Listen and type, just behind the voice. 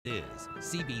Is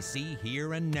CBC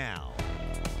Here and Now.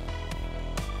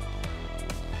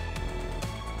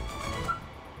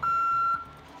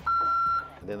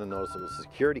 And then I noticed it was a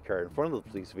security car in front of the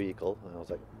police vehicle, and I was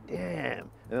like, damn. And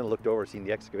then I looked over, seen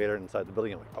the excavator inside the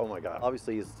building. I'm like, oh my God.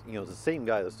 Obviously, it's the same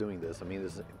guy that's doing this. I mean,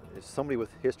 it's somebody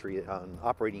with history on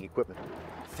operating equipment.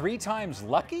 3 times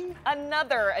lucky?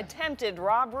 Another attempted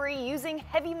robbery using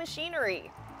heavy machinery.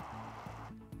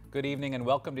 Good evening and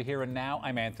welcome to Here and Now.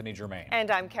 I'm Anthony Germain. And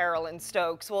I'm Carolyn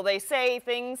Stokes. Well, they say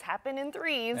things happen in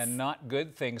threes. And not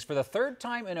good things. For the 3rd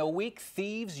time in a week,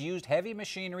 thieves used heavy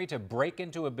machinery to break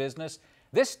into a business.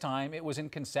 This time it was in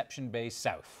Conception Bay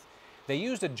South. They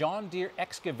used a John Deere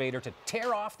excavator to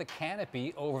tear off the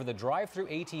canopy over the drive-through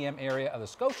ATM area of the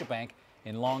Scotiabank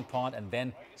in Long Pond and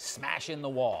then smash in the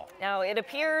wall. Now, it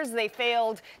appears they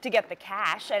failed to get the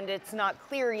cash, and it's not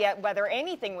clear yet whether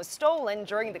anything was stolen.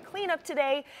 During the cleanup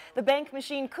today, the bank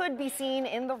machine could be seen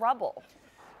in the rubble.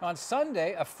 On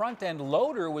Sunday, a front-end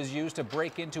loader was used to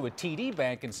break into a TD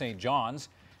Bank in St. John's.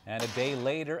 And a day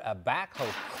later, a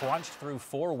backhoe crunched through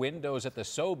 4 windows at the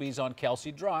Sobeys on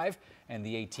Kelsey Drive, and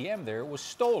the ATM there was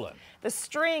stolen. The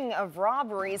string of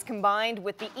robberies combined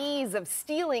with the ease of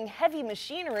stealing heavy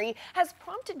machinery has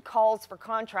prompted calls for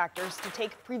contractors to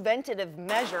take preventative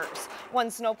measures.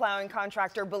 One snowplowing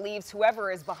contractor believes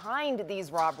whoever is behind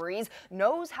these robberies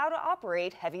knows how to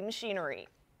operate heavy machinery.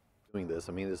 Doing this,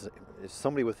 I mean, it's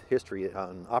somebody with history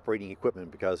on operating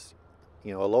equipment, because a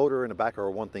loader and a backhoe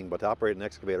are one thing, but to operate an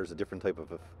excavator is a different type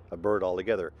of a bird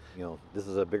altogether. This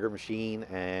is a bigger machine,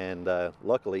 and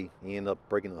luckily he ended up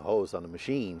breaking the hose on the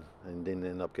machine and didn't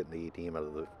end up getting the ATM out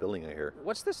of the building, I hear.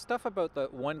 What's this stuff about the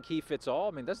one key fits all?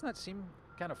 I mean, doesn't that seem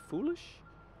kind of foolish?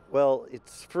 Well,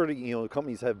 it's for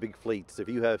companies have big fleets. If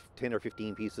you have 10 or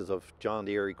 15 pieces of John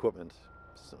Deere equipment,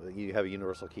 so you have a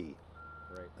universal key.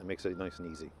 Right. That makes it nice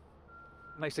and easy.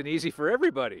 Nice and easy for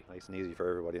everybody. Nice and easy for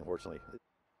everybody, unfortunately.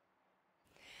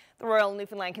 The Royal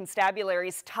Newfoundland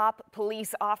Constabulary's top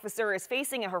police officer is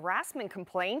facing a harassment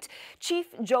complaint.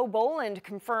 Chief Joe Boland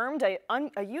confirmed a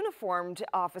uniformed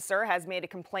officer has made a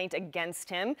complaint against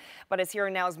him. But as Here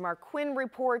and Now's Mark Quinn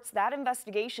reports, that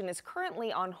investigation is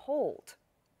currently on hold.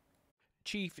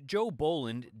 Chief Joe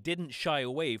Boland didn't shy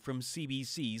away from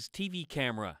CBC's TV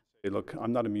camera. Hey, look,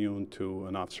 I'm not immune to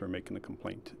an officer making a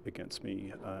complaint against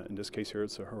me. In this case here,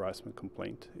 it's a harassment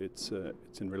complaint. It's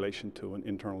in relation to an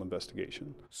internal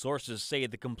investigation. Sources say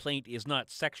the complaint is not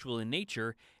sexual in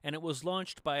nature, and it was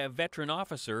launched by a veteran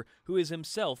officer who is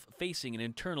himself facing an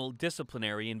internal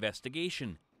disciplinary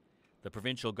investigation. The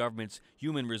provincial government's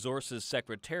Human Resources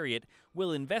Secretariat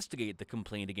will investigate the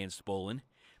complaint against Boland,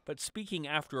 but speaking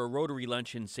after a Rotary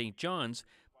lunch in St. John's,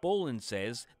 Boland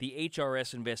says the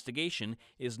HRS investigation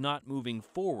is not moving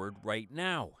forward right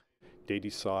now. They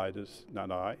decided,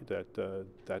 not I, that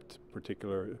that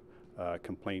particular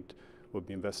complaint will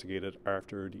be investigated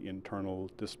after the internal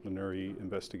disciplinary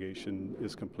investigation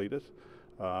is completed.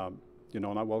 And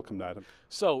I welcome that.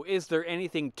 So, is there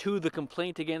anything to the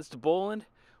complaint against Boland?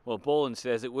 Well, Boland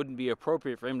says it wouldn't be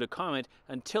appropriate for him to comment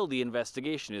until the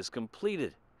investigation is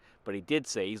completed. But he did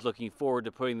say he's looking forward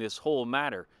to putting this whole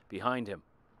matter behind him.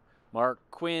 Mark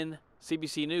Quinn,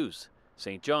 CBC News,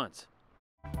 St. John's.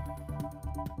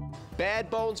 Bad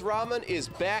Bones Ramen is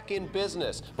back in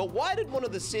business. But why did one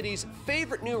of the city's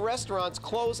favorite new restaurants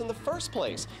close in the first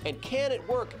place? And can it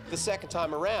work the second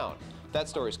time around? That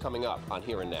story's coming up on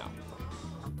Here and Now.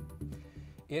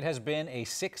 It has been a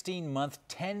 16-month,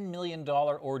 $10 million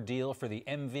ordeal for the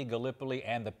MV Gallipoli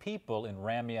and the people in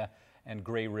Ramia and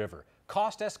Grey River.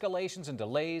 Cost escalations and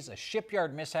delays, a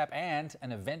shipyard mishap, and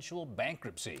an eventual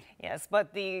bankruptcy. Yes,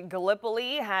 but the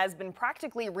Gallipoli has been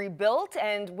practically rebuilt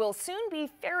and will soon be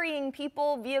ferrying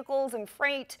people, vehicles, and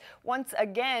freight once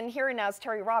again. Here and Now's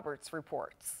Terry Roberts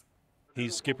reports.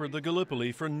 He's skippered the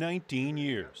Gallipoli for 19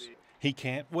 years. He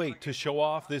can't wait to show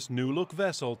off this new-look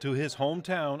vessel to his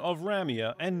hometown of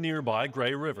Ramia and nearby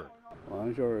Grey River. Well,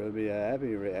 I'm sure it'll be a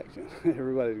happy reaction.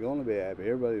 Everybody's going to be happy.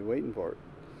 Everybody's waiting for it.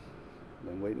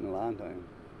 Been waiting a long time.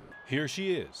 Here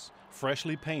she is,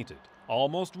 freshly painted,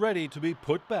 almost ready to be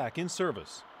put back in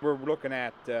service. We're looking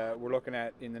at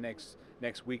in the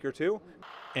next week or two.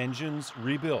 Engines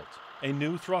rebuilt, a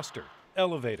new thruster,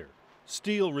 elevator,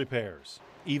 steel repairs,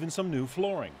 even some new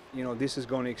flooring. This is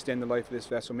going to extend the life of this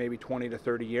vessel maybe 20 to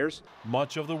 30 years.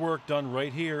 Much of the work done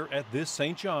right here at this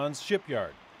St. John's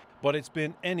shipyard, but it's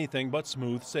been anything but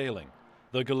smooth sailing.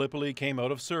 The Gallipoli came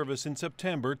out of service in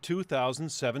September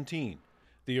 2017.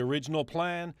 The original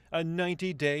plan, a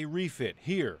 90-day refit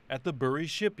here at the Burry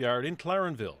Shipyard in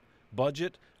Clarenville.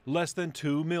 Budget, less than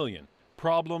 $2 million.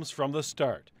 Problems from the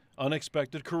start.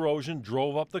 Unexpected corrosion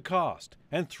drove up the cost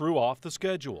and threw off the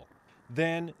schedule.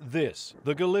 Then this.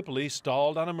 The Gallipoli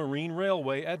stalled on a marine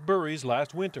railway at Burries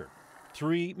last winter.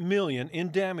 $3 million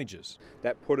in damages.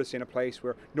 That put us in a place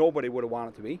where nobody would have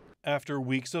wanted to be. After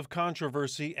weeks of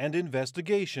controversy and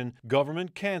investigation,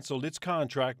 government cancelled its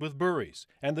contract with Burries,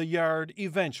 and the yard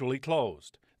eventually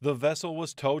closed. The vessel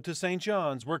was towed to St.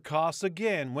 John's, where costs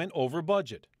again went over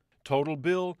budget. Total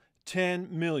bill,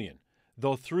 $10 million,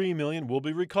 though $3 million will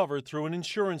be recovered through an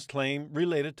insurance claim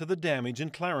related to the damage in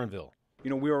Clarenville. You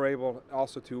know, we were able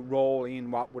also to roll in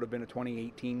what would have been a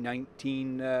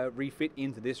 2018-19 refit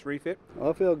into this refit. Well,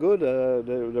 I feel good.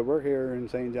 The work here in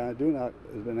St. John's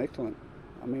has been excellent.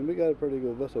 I mean, we got a pretty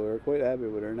good vessel. We're quite happy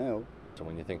with her now. So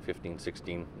when you think 15,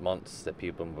 16 months that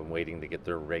people have been waiting to get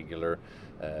their regular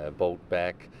boat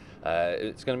back,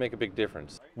 it's going to make a big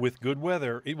difference. With good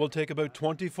weather, it will take about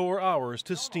 24 hours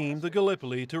to steam the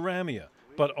Gallipoli to Ramia,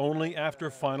 but only after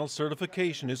final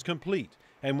certification is complete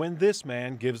and when this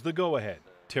man gives the go-ahead.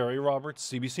 Terry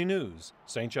Roberts, CBC News,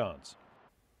 St. John's.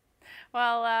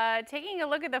 Well, taking a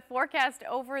look at the forecast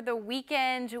over the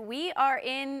weekend, we are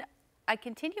in a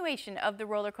continuation of the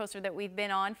roller coaster that we've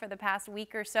been on for the past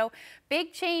week or so.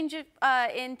 Big change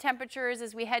in temperatures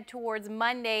as we head towards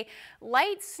Monday.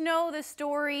 Light snow, the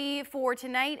story for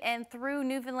tonight and through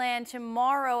Newfoundland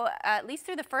tomorrow, at least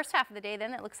through the first half of the day.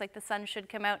 Then it looks like the sun should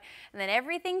come out, and then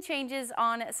everything changes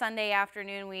on Sunday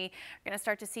afternoon. We are going to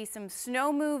start to see some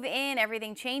snow move in.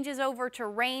 Everything changes over to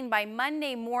rain. By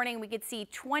Monday morning, we could see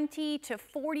 20 to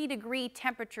 40 degree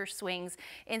temperature swings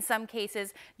in some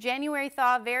cases. January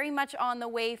thaw very much on the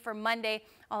way for Monday.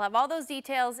 I'll have all those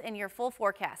details in your full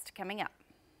forecast coming up.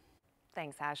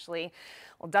 Thanks, Ashley.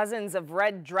 Well, dozens of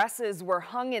red dresses were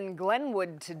hung in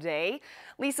Glenwood today.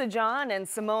 Lisa John and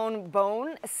Simone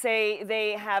Bone say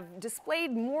they have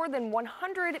displayed more than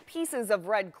 100 pieces of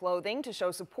red clothing to show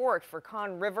support for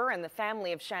Conn River and the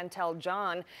family of Chantel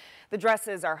John. The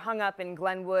dresses are hung up in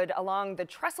Glenwood along the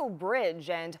Trestle Bridge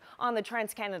and on the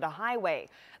Trans-Canada Highway.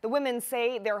 The women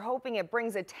say they're hoping it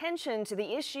brings attention to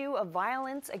the issue of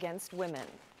violence against women.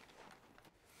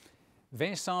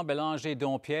 Vincent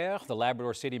Bélanger-Dompierre, the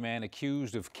Labrador City man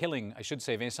accused of killing, I should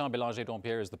say Vincent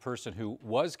Bélanger-Dompierre is the person who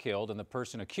was killed, and the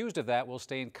person accused of that will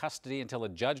stay in custody until a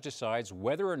judge decides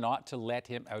whether or not to let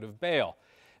him out of bail.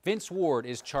 Vince Ward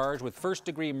is charged with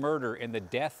first-degree murder in the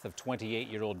death of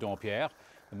 28-year-old Dompierre.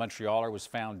 The Montrealer was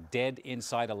found dead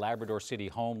inside a Labrador City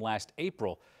home last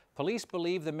April. Police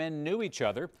believe the men knew each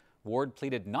other. Ward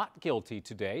pleaded not guilty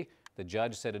today. The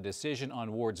judge said a decision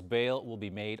on Ward's bail will be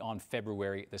made on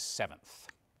February the 7th.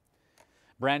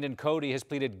 Brandon Cody has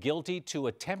pleaded guilty to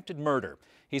attempted murder.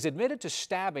 He's admitted to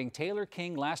stabbing Taylor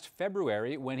King last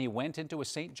February when he went into a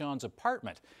St. John's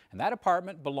apartment, and that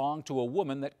apartment belonged to a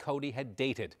woman that Cody had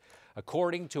dated.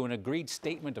 According to an agreed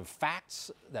statement of facts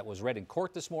that was read in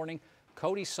court this morning,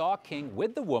 Cody saw King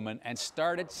with the woman and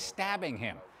started stabbing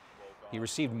him. He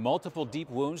received multiple deep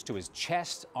wounds to his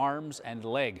chest, arms, and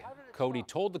leg. Cody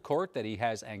told the court that he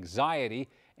has anxiety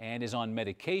and is on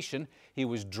medication. He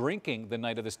was drinking the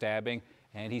night of the stabbing,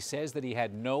 and he says that he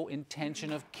had no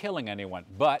intention of killing anyone,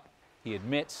 but he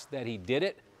admits that he did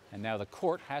it, and now the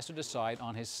court has to decide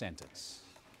on his sentence.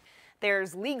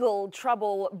 There's legal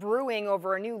trouble brewing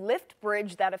over a new lift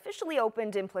bridge that officially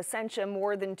opened in Placentia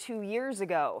more than 2 years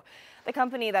ago. The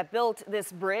company that built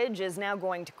this bridge is now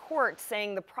going to court,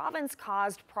 saying the province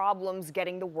caused problems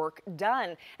getting the work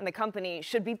done, and the company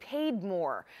should be paid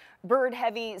more. Bird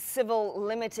Heavy Civil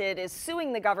Limited is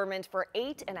suing the government for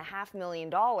 $8.5 million.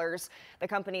 The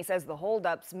company says the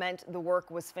holdups meant the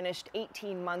work was finished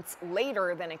 18 months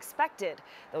later than expected.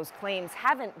 Those claims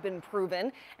haven't been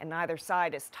proven, and neither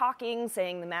side is talking,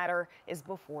 saying the matter is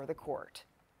before the court.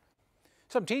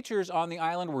 Some teachers on the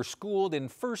island were schooled in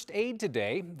first aid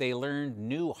today. They learned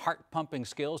new heart-pumping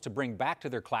skills to bring back to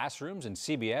their classrooms in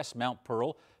CBS, Mount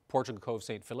Pearl, Portugal Cove,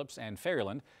 St. Phillips, and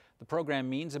Ferryland. The program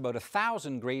means about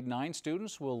 1,000 grade 9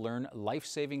 students will learn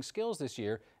life-saving skills this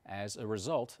year as a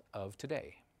result of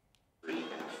today. 3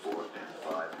 and 4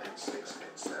 and 5 and 6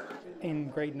 and 7. In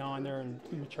grade 9, they're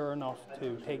mature enough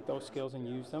to take those skills and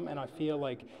use them, and I feel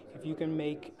like if you can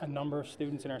make a number of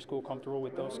students in our school comfortable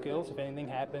with those skills, if anything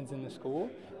happens in the school,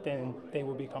 then they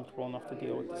will be comfortable enough to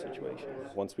deal with the situation.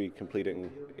 Once we complete it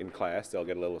in class, they'll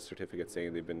get a little certificate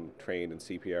saying they've been trained in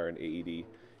CPR and AED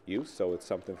use, so it's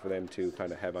something for them to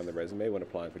kind of have on the resume when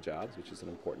applying for jobs, which is an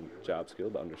important job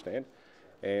skill to understand.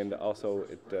 And also,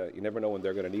 you never know when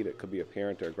they're going to need it. It could be a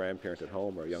parent or a grandparent at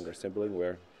home or a younger sibling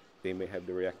where they may have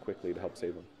to react quickly to help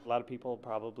save them. A lot of people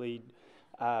probably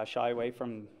shy away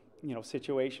from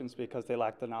situations because they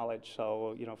lack the knowledge.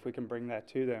 So if we can bring that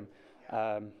to them,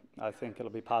 I think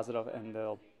it'll be positive and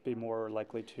they'll be more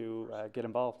likely to get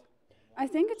involved. I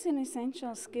think it's an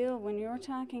essential skill. When you're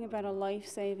talking about a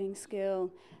life-saving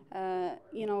skill,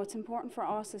 you know, it's important for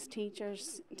us as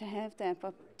teachers to have that,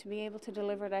 but to be able to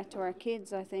deliver that to our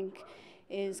kids, I think,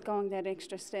 is going that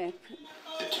extra step.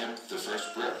 Attempt the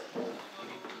first breath.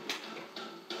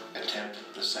 Attempt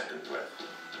the second breath.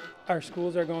 Our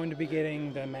schools are going to be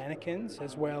getting the mannequins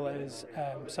as well as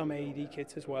some AED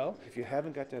kits as well. If you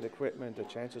haven't got that equipment, the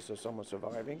chances of someone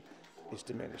surviving is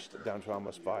diminished down to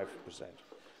almost 5%.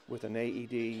 With an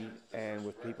AED and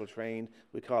with people trained,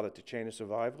 we call it the chain of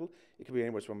survival. It can be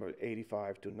anywhere from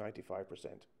 85 to 95%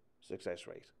 success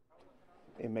rate.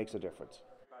 It makes a difference.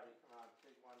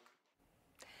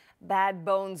 Bad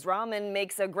Bones Ramen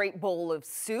makes a great bowl of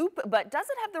soup, but does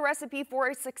it have the recipe for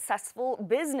a successful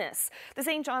business? The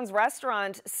St. John's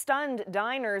restaurant stunned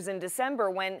diners in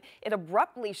December when it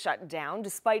abruptly shut down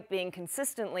despite being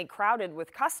consistently crowded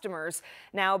with customers.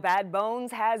 Now Bad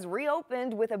Bones has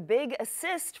reopened with a big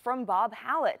assist from Bob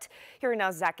Hallett. Here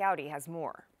now, Zach Gowdy has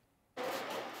more.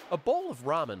 A bowl of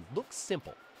ramen looks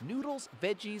simple: noodles,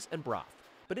 veggies, and broth.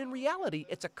 But in reality,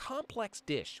 it's a complex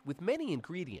dish with many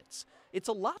ingredients. It's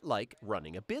a lot like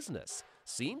running a business.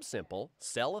 Seems simple,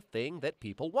 sell a thing that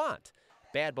people want.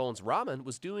 Bad Bones Ramen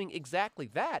was doing exactly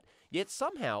that, yet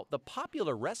somehow the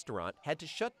popular restaurant had to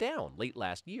shut down late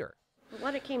last year.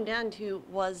 What it came down to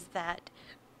was that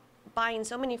buying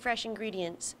so many fresh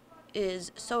ingredients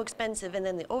is so expensive, and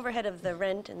then the overhead of the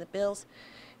rent and the bills,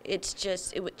 it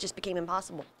just became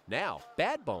impossible. Now,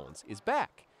 Bad Bones is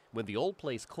back. When the old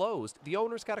place closed, the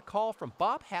owners got a call from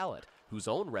Bob Hallett, whose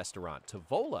own restaurant,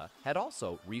 Tavola, had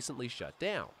also recently shut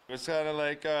down. It's kind of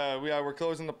like, we're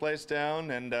closing the place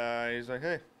down, and he's like,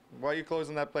 hey, why are you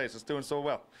closing that place? It's doing so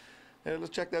well. Hey,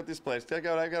 let's check out this place. I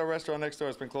got a restaurant next door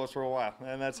that's been closed for a while,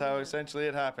 and that's how essentially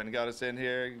it happened. Got us in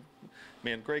here.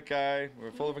 Man, great guy.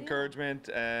 We're full of encouragement,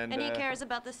 and he cares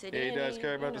about the city. Yeah, he does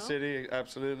care about the city,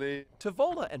 absolutely.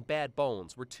 Tavola and Bad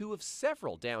Bones were two of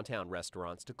several downtown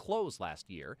restaurants to close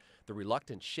last year. The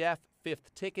reluctant chef,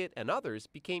 Fifth Ticket, and others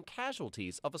became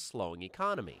casualties of a slowing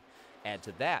economy. Add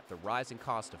to that the rising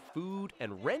cost of food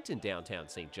and rent in downtown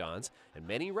St. John's, and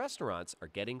many restaurants are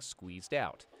getting squeezed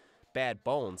out. Bad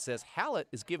Bones says Hallett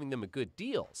is giving them a good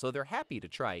deal, so they're happy to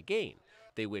try again.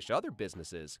 They wish other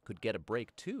businesses could get a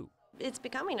break too. It's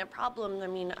becoming a problem. I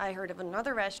mean, I heard of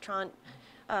another restaurant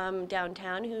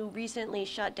downtown who recently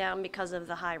shut down because of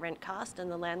the high rent cost,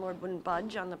 and the landlord wouldn't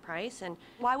budge on the price. And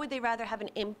why would they rather have an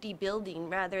empty building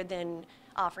rather than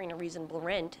offering a reasonable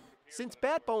rent? Since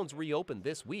Bad Bones reopened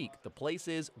this week, the place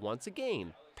is, once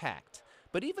again, packed.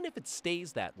 But even if it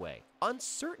stays that way,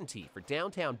 uncertainty for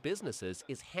downtown businesses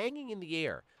is hanging in the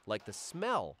air, like the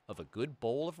smell of a good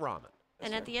bowl of ramen.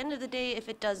 And at the end of the day, if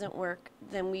it doesn't work,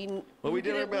 then we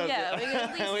did our best. Yeah, we can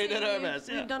at least we did our best.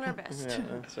 We've done our best. Yeah,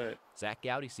 that's right. Zach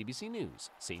Gowdy, CBC News,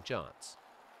 St. John's.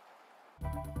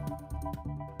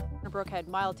 Brook had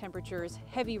mild temperatures,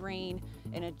 heavy rain,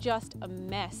 and just a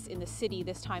mess in the city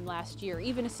this time last year.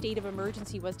 Even a state of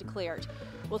emergency was declared.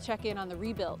 We'll check in on the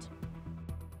rebuild.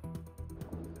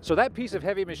 So that piece of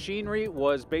heavy machinery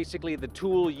was basically the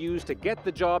tool used to get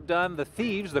the job done. The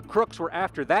thieves, the crooks, were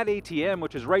after that ATM,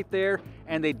 which is right there,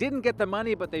 and they didn't get the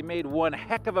money, but they made one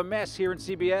heck of a mess here in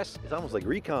CBS. It's almost like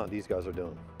recon these guys are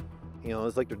doing. You know,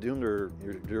 it's like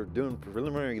they're doing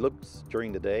preliminary looks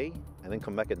during the day and then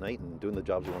come back at night and doing the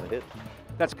jobs they want to hit.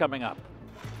 That's coming up.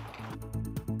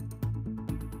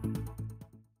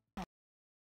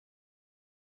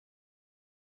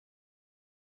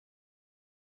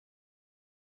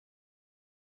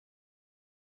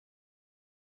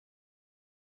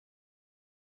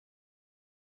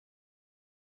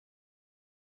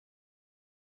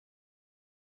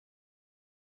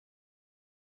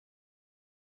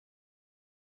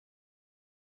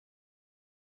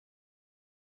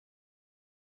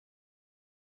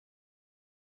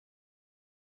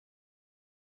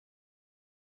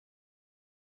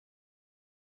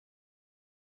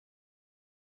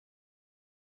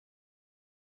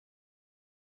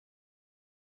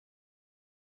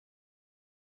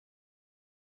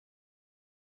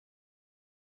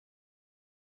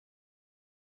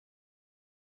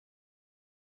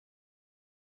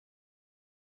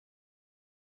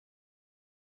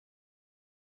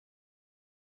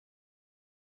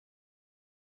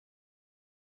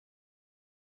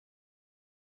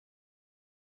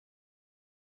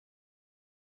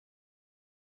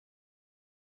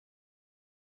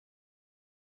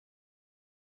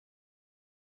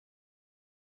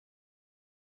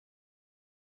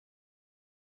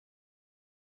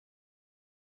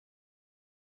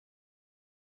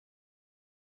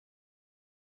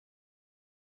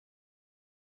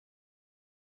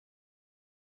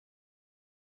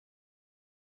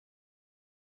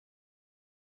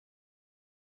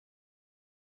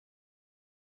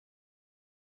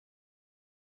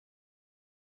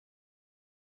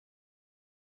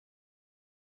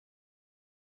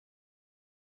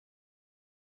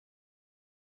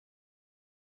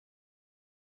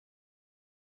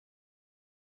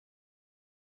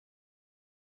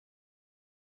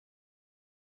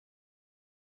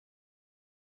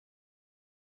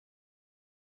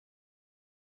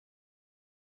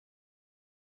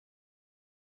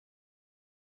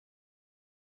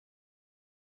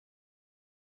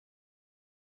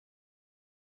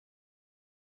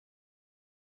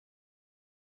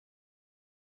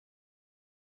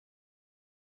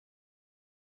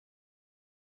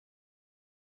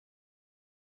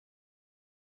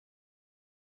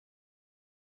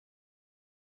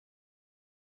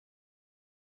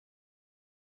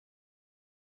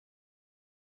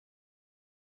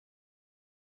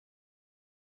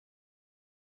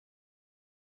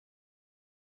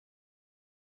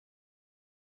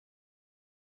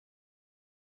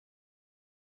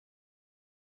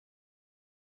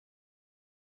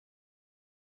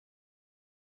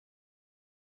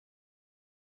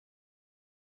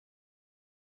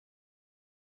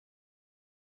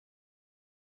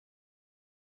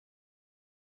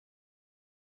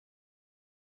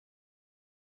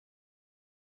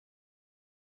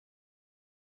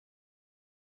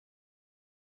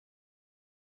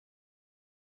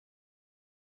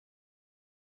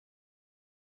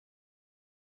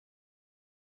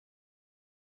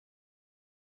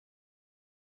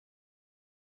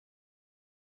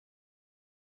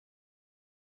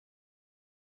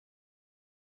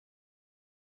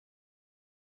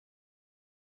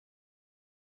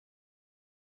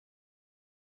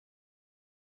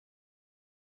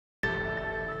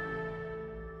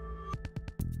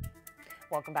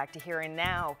 Welcome back to Here and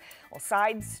Now. Well,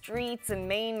 side streets and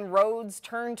main roads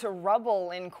turned to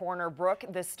rubble in Corner Brook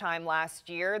this time last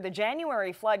year. The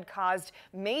January flood caused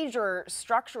major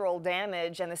structural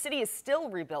damage, and the city is still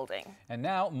rebuilding. And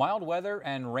now, mild weather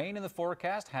and rain in the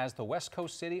forecast has the West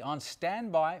Coast city on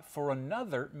standby for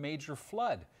another major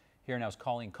flood. Here Now's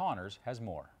Colleen Connors has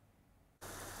more.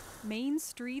 Main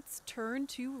streets turned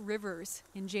to rivers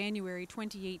in January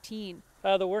 2018.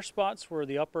 The worst spots were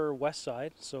the upper west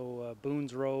side, so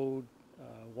Boone's Road,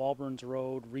 Walburns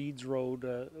Road, Reeds Road,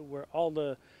 where all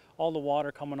the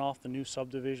water coming off the new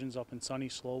subdivisions up in Sunny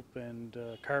Slope and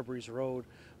Carberry's Road,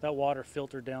 that water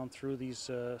filtered down through these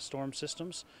storm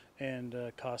systems and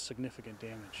caused significant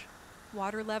damage.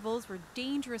 Water levels were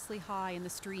dangerously high in the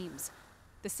streams.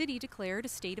 The city declared a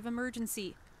state of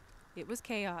emergency. It was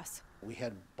chaos. We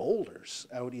had boulders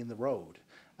out in the road.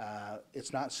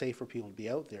 It's not safe for people to be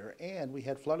out there, and we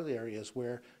had flooded areas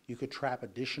where you could trap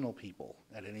additional people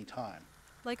at any time.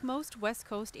 Like most West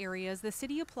Coast areas, the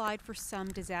city applied for some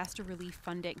disaster relief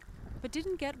funding, but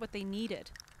didn't get what they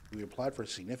needed. We applied for a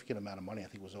significant amount of money. I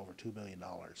think it was over $2 million.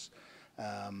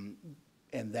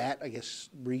 And that, I guess,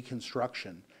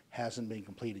 reconstruction hasn't been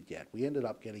completed yet. We ended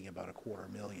up getting about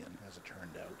 $250,000, as it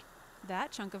turned out.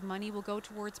 That chunk of money will go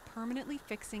towards permanently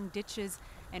fixing ditches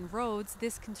and roads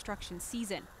this construction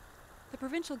season. The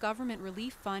provincial government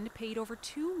relief fund paid over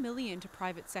 $2 million to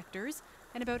private sectors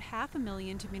and about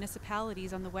 $500,000 to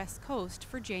municipalities on the West Coast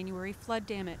for January flood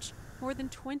damage. More than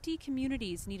 20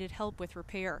 communities needed help with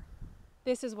repair.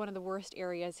 This is one of the worst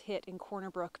areas hit in Corner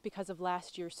Brook because of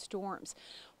last year's storms.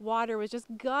 Water was just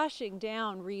gushing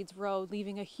down Reeds Road,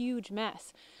 leaving a huge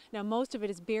mess. Now, most of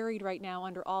it is buried right now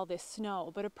under all this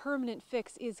snow, but a permanent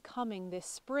fix is coming this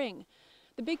spring.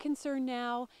 The big concern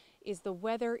now is the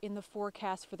weather in the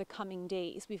forecast for the coming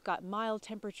days. We've got mild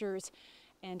temperatures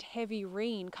and heavy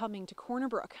rain coming to Corner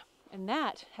Brook, and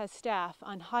that has staff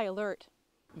on high alert.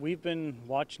 We've been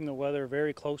watching the weather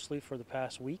very closely for the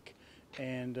past week,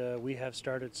 and we have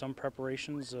started some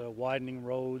preparations, widening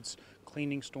roads,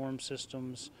 cleaning storm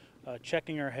systems,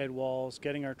 checking our head walls,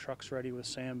 getting our trucks ready with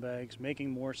sandbags, making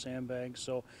more sandbags.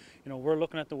 So, we're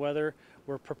looking at the weather,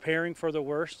 we're preparing for the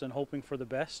worst and hoping for the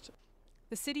best.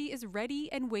 The city is ready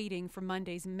and waiting for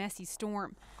Monday's messy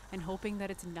storm and hoping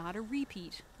that it's not a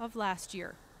repeat of last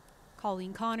year.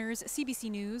 Colleen Connors,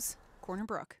 CBC News, Corner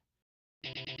Brook.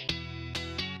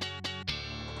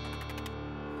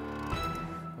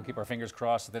 We'll keep our fingers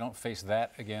crossed that they don't face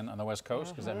that again on the West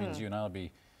Coast, because that means you and I will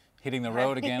be hitting the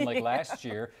road again like last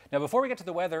year. Now, before we get to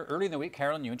the weather, early in the week,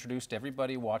 Carolyn, you introduced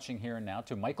everybody watching Here and Now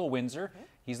to Michael Windsor.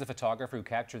 He's the photographer who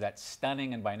captured that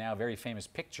stunning and by now very famous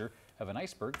picture of an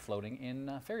iceberg floating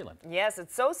in Fairyland. Yes,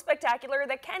 it's so spectacular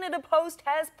that Canada Post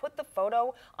has put the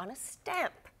photo on a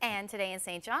stamp. And today in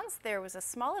St. John's, there was a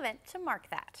small event to mark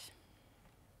that.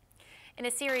 In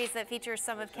a series that features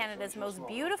some of Canada's most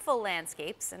beautiful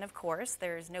landscapes, and of course,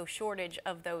 there's no shortage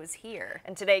of those here.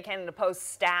 And today, Canada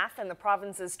Post staff and the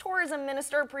province's tourism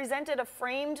minister presented a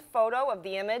framed photo of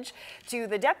the image to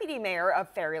the deputy mayor of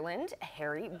Fairyland,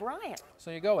 Harry Bryant.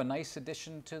 So you go, a nice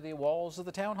addition to the walls of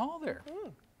the town hall there.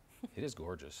 It is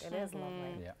gorgeous. It is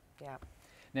lovely. Yeah.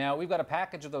 Now, we've got a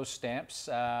package of those stamps.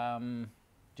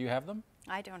 Do you have them?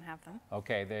 I don't have them.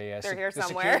 Okay, they're here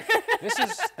somewhere.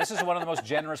 This is one of the most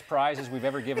generous prizes we've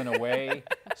ever given away.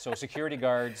 So security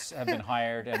guards have been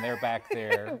hired, and they're back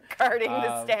there guarding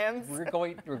the stamps. We're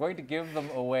going to give them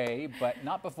away, but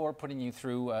not before putting you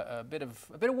through a bit of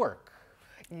work.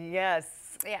 Yes.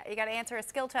 Yeah, you got to answer a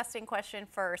skill testing question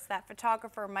first. That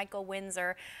photographer, Michael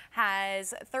Windsor,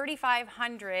 has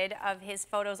 3,500 of his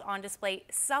photos on display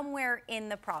somewhere in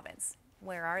the province.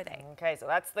 Where are they? Okay, so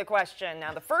that's the question.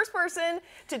 Now, the first person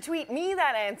to tweet me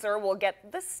that answer will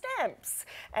get the stamps.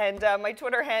 And my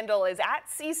Twitter handle is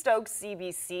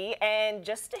 @CStokesCBC. And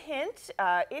just a hint,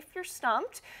 if you're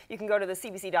stumped, you can go to the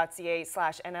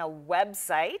cbc.ca/NL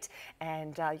website,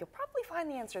 and you'll probably find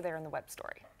the answer there in the web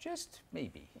story. Just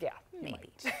maybe. Yeah,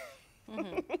 maybe.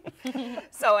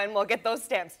 So, and we'll get those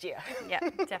stamps to you. Yeah,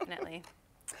 definitely.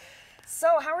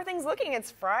 So how are things looking?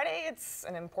 It's Friday. It's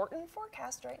an important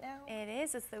forecast right now. It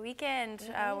is. It's the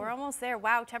weekend. We're almost there.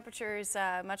 Wow, temperatures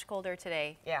much colder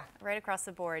today. Yeah. Right across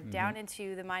the board, down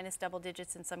into the minus double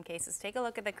digits in some cases. Take a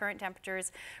look at the current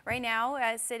temperatures right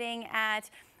now, sitting at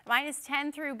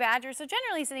 -10 through Badger, so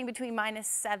generally sitting between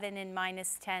 -7 and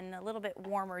 -10, a little bit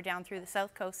warmer down through the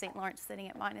south coast. St. Lawrence sitting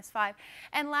at -5.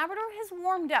 And Labrador has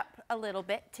warmed up a little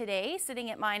bit today, sitting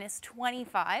at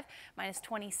 -25,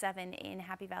 -27 in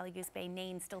Happy Valley, Goose Bay.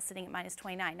 Nain still sitting at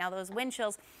 -29. Now those wind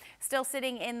chills still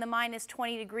sitting in the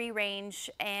 -20 degree range,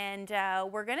 and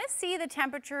we're going to see the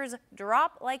temperatures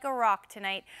drop like a rock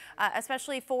tonight,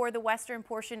 especially for the western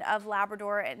portion of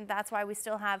Labrador, and that's why we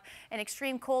still have an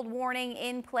extreme cold warning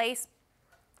in place.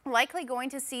 Likely going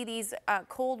to see these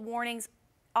cold warnings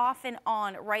off and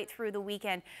on right through the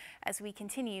weekend as we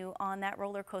continue on that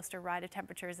roller coaster ride of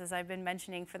temperatures, as I've been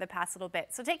mentioning for the past little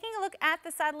bit. So taking a look at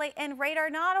the satellite and radar,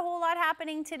 not a whole lot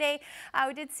happening today.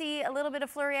 We did see a little bit of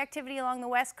flurry activity along the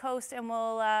west coast, and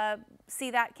we'll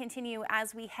see that continue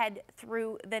as we head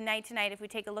through the night tonight if we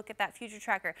take a look at that future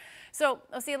tracker. So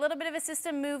we'll see a little bit of a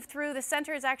system move through. The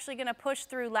center is actually going to push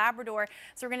through Labrador,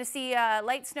 so we're going to see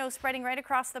light snow spreading right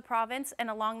across the province and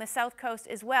along the south coast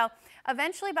as well.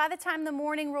 Eventually, by the time the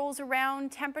morning rolls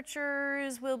around,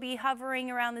 temperatures will be hovering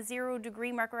around the 0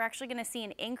 degree mark. We're actually going to see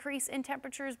an increase in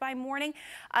temperatures by morning,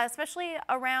 especially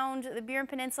around the Burin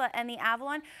Peninsula and the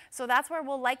Avalon. So that's where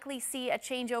we'll likely see a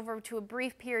changeover to a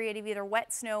brief period of either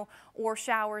wet snow or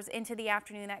showers into the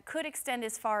afternoon. That could extend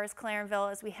as far as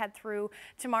Clarenville as we head through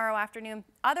tomorrow afternoon.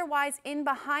 Otherwise, in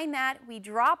behind that, we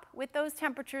drop with those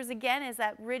temperatures again as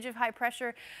that ridge of high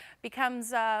pressure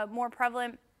becomes more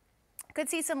prevalent. Could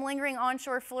see some lingering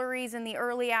onshore flurries in the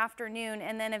early afternoon,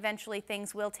 and then eventually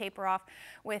things will taper off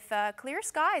with clear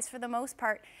skies for the most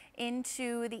part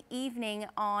into the evening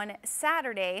on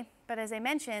Saturday. But as I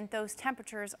mentioned, those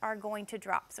temperatures are going to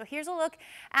drop. So here's a look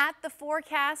at the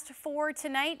forecast for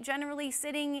tonight, generally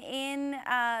sitting in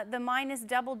the minus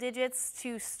double digits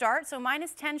to start. So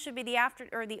 -10 should be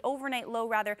the overnight low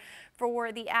rather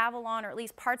for the Avalon, or at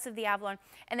least parts of the Avalon.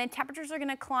 And then temperatures are going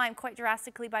to climb quite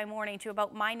drastically by morning to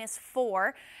about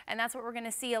 -4. And that's what we're going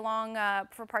to see along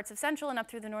for parts of Central and up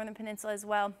through the Northern Peninsula as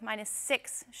well.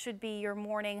 -6 should be your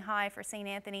morning high for St.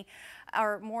 Anthony,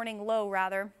 or morning low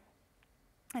rather.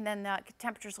 And then the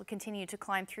temperatures will continue to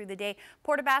climb through the day.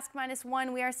 Port aux Basques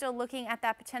 -1. We are still looking at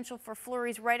that potential for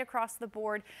flurries right across the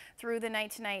board through the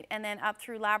night tonight, and then up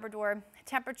through Labrador.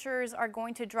 Temperatures are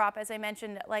going to drop, as I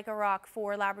mentioned, like a rock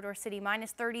for Labrador City.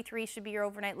 -33 should be your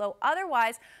overnight low.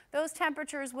 Otherwise, those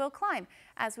temperatures will climb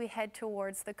as we head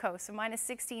towards the coast. So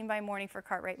 -16 by morning for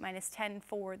Cartwright, -10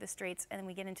 for the Straits, and then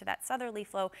we get into that southerly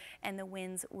flow and the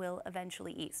winds will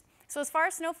eventually ease. So as far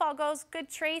as snowfall goes, good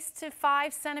trace to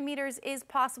 5 centimeters is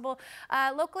possible.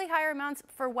 Locally higher amounts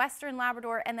for western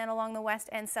Labrador, and then along the west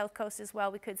and south coast as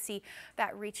well. We could see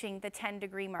that reaching the 10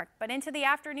 degree mark. But into the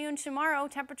afternoon tomorrow,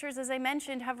 temperatures, as I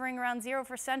mentioned, hovering around 0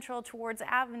 for Central towards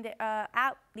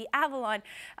the Avalon,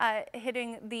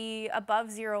 hitting the above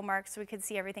 0 mark, so we could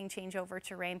see everything change over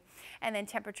to rain. And then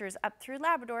temperatures up through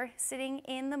Labrador sitting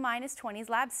in the -20s.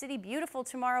 Lab City beautiful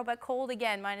tomorrow, but cold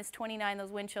again, -29.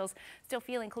 Those wind chills still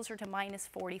feeling closer to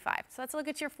 -45. So let's look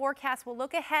at your forecast. We'll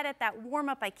look ahead at that warm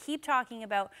up I keep talking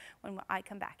about when I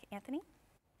come back. Anthony?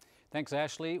 Thanks,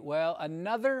 Ashley. Well,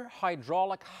 another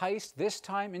hydraulic heist, this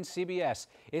time in CBS.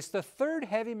 It's the third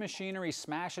heavy machinery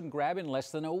smash and grab in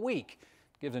less than a week.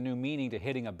 Gives a new meaning to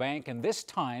hitting a bank, and this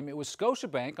time it was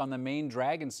Scotiabank on the main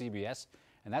drag in CBS,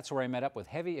 and that's where I met up with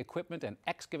heavy equipment and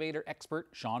excavator expert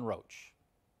Sean Roach.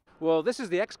 Well, this is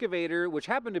the excavator, which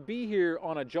happened to be here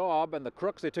on a job, and the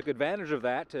crooks, they took advantage of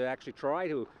that to actually try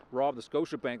to rob the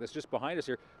Scotiabank that's just behind us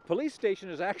here. Police station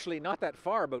is actually not that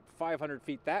far, about 500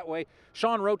 feet that way.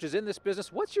 Sean Roach is in this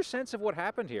business. What's your sense of what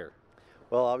happened here?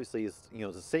 Well, obviously, it's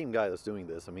the same guy that's doing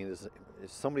this. I mean,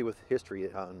 it's somebody with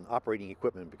history on operating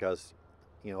equipment, because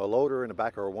a loader and a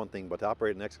backer are one thing, but to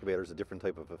operate an excavator is a different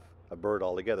type of a bird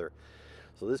altogether.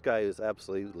 So this guy is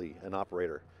absolutely an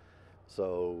operator.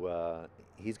 So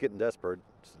he's getting desperate.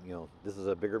 This is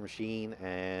a bigger machine,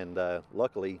 and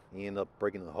luckily he ended up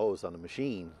breaking the hose on the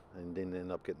machine and didn't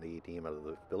end up getting the ATM out of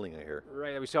the building, I hear.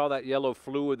 Right, we saw that yellow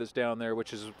fluid that's down there,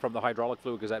 which is from the hydraulic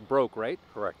fluid, because that broke, right?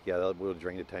 Correct, yeah, that would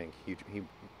drain the tank. He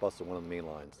busted one of the main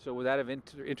lines. So would that have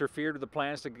interfered with the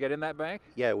plans to get in that bank?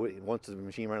 Yeah, once the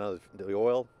machine ran out of the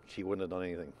oil, she wouldn't have done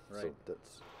anything. Right. So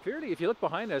that's... Fairly, if you look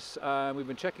behind us, we've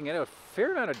been checking it out,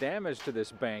 fair amount of damage to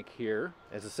this bank here.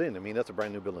 It's a sin. I mean, that's a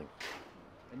brand new building.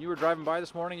 And you were driving by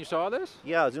this morning, you saw this?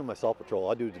 Yeah, I was doing my self patrol.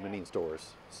 I do Dominion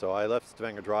stores. So I left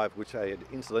Stavanger Drive, which I had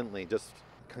incidentally just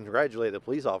congratulated the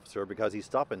police officer, because he's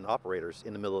stopping operators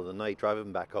in the middle of the night,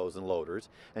 driving backhoes and loaders,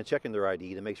 and checking their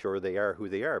ID to make sure they are who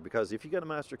they are. Because if you got a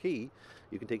master key,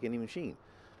 you can take any machine.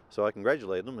 So I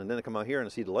congratulated them, and then I come out here and I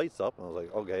see the lights up, and I was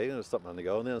like, okay, there's something on the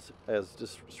go. And then as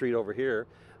just street over here,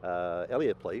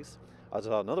 Elliott Place, I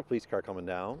saw another police car coming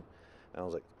down, And I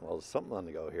was like, well, there's something on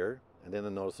the go here. And then I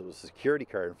noticed it was a security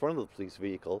car in front of the police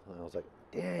vehicle, and I was like,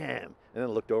 damn. And then I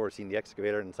looked over, seen the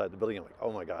excavator inside the building. I'm like,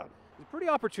 oh my God. It's pretty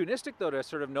opportunistic, though, to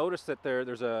sort of notice that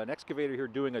there's an excavator here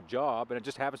doing a job, and it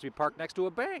just happens to be parked next to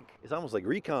a bank. It's almost like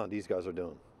recon these guys are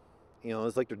doing. You know,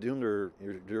 it's like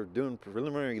they're doing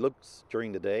preliminary looks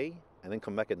during the day, and then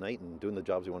come back at night and doing the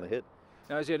jobs you want to hit.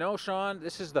 Now, as you know, Sean,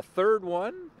 this is the third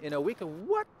one in a week. And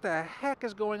what the heck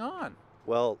is going on?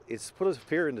 Well, it's put a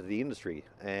fear into the industry,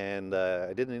 and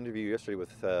I did an interview yesterday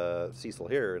with Cecil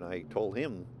here, and I told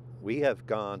him we have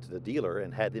gone to the dealer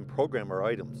and had them program our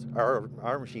items.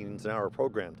 Our machines now are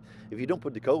programmed. If you don't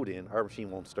put the code in, our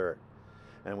machine won't start.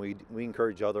 And we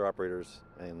encourage other operators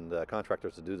and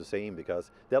contractors to do the same, because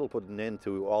that'll put an end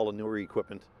to all the newer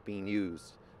equipment being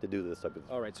used to do this type of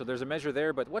thing. All right, so there's a measure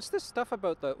there, but what's this stuff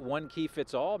about the one key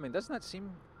fits all? I mean, doesn't that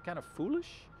seem kind of foolish?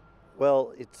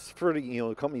 Well, it's for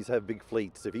companies have big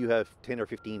fleets. If you have 10 or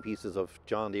 15 pieces of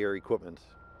John Deere equipment,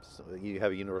 so you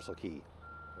have a universal key.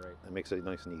 Right. It makes it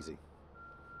nice and easy.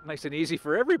 Nice and easy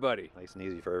for everybody. Nice and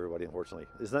easy for everybody, unfortunately.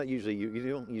 It's not usually, you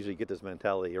don't usually get this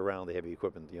mentality around the heavy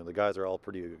equipment. The guys are all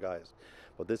pretty good guys.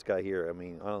 But this guy here, I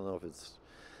mean, I don't know if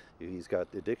he's got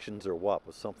addictions or what,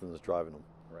 but something that's driving him.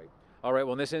 Right. All right,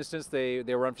 well, in this instance, they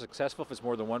were unsuccessful if it's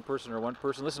more than one person or one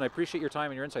person. Listen, I appreciate your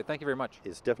time and your insight. Thank you very much.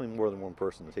 It's definitely more than one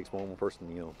person. It takes more than one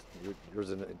person.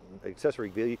 There's an accessory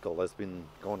vehicle that's been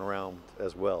going around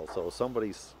as well. So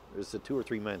it's a 2 or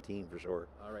 3 man team for sure.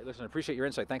 All right, listen, I appreciate your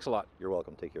insight. Thanks a lot. You're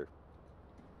welcome. Take care.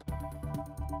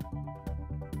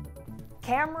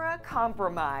 Camera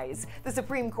compromise. The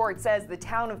Supreme Court says the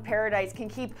town of Paradise can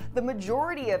keep the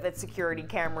majority of its security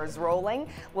cameras rolling.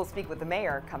 We'll speak with the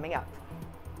mayor coming up.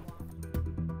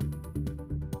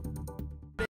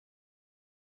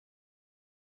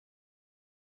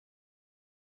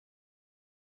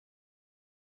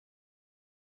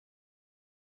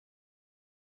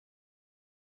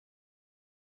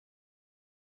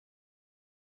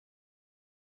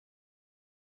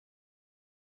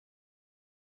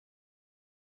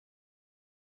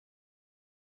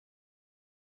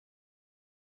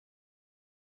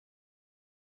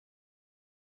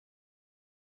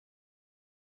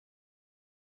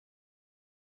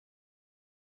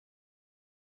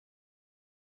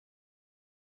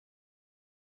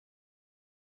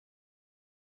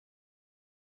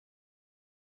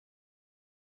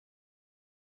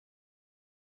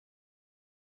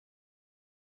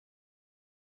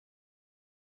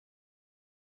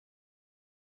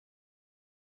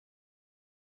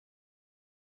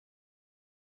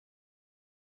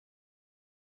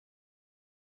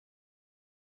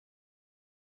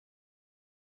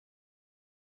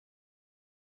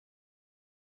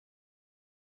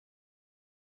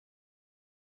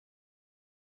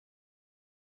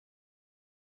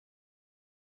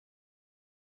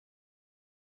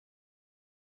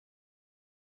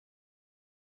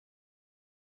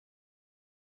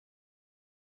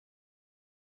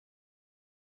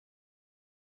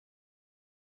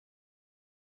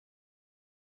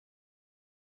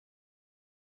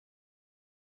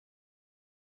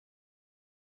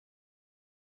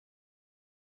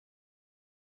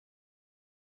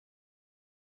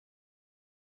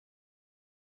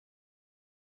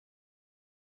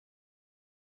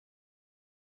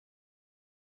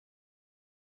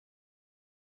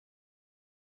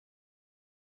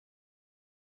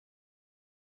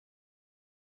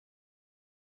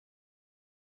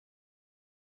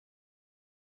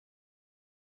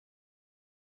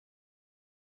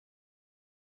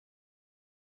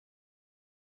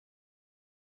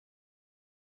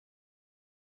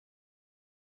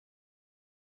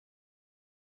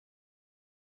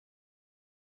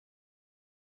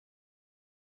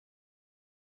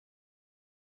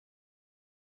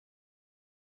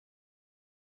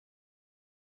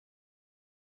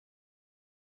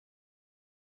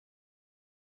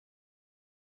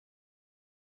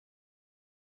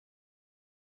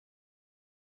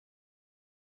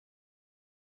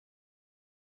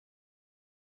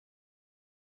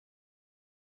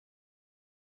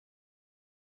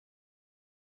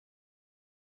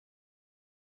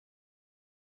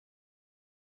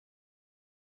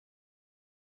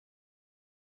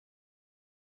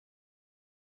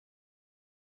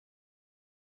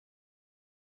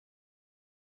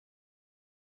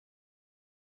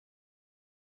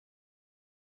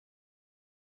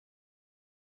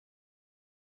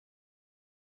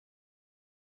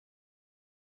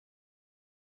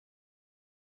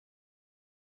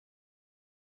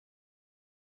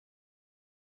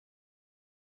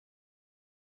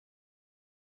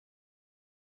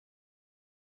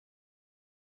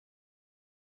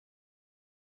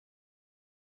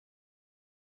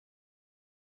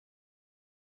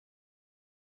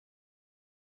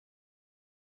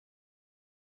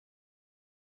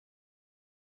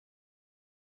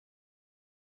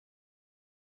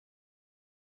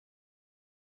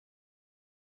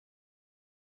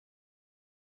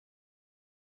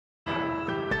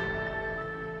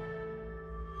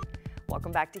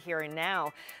 Welcome back to Here and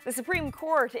Now. The Supreme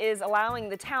Court is allowing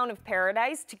the town of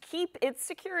Paradise to keep its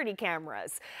security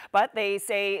cameras, but they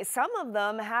say some of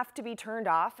them have to be turned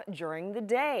off during the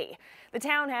day. The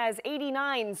town has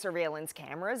 89 surveillance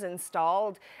cameras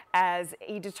installed as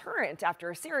a deterrent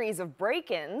after a series of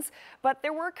break-ins, but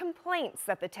there were complaints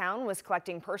that the town was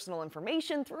collecting personal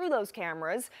information through those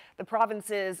cameras. The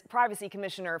province's privacy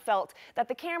commissioner felt that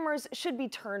the cameras should be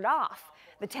turned off.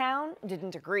 The town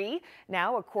didn't agree.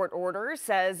 Now a court order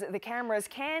says the cameras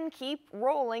can keep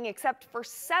rolling except for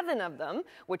 7 of them,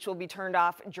 which will be turned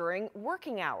off during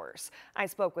working hours. I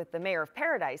spoke with the mayor of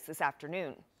Paradise this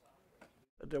afternoon.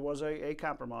 There was a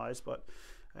compromise, but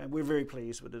we're very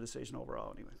pleased with the decision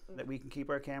overall anyway. That we can keep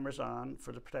our cameras on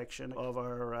for the protection of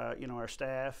our, our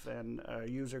staff and our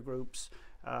user groups.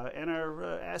 And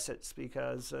our assets,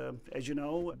 because as you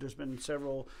know, there's been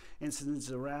several incidents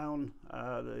around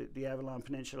the Avalon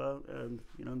Peninsula, in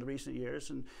the recent years,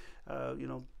 and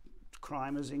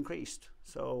crime has increased.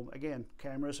 So again,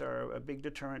 cameras are a big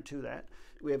deterrent to that.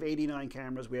 We have 89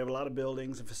 cameras. We have a lot of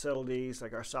buildings and facilities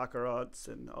like our soccer huts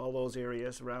and all those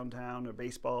areas around town, or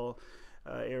baseball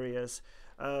areas.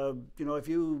 If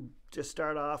you just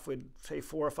start off with, say,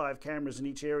 4 or 5 cameras in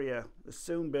each area, it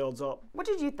soon builds up. What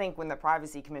did you think when the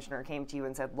privacy commissioner came to you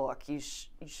and said, look, you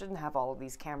shouldn't have all of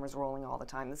these cameras rolling all the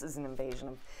time. This is an invasion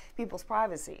of people's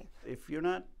privacy. If you're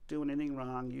not doing anything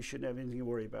wrong, you shouldn't have anything to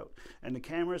worry about. And the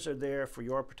cameras are there for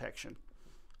your protection.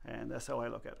 And that's how I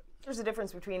look at it. There's a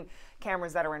difference between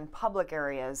cameras that are in public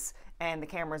areas and the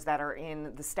cameras that are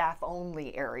in the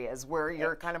staff-only areas where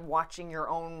you're kind of watching your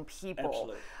own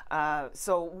people.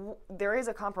 So there is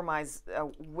a compromise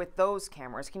with those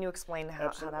cameras. Can you explain how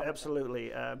that works?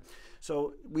 Absolutely.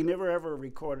 So we never ever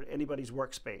recorded anybody's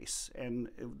workspace, and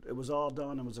it was all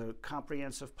done. It was a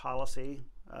comprehensive policy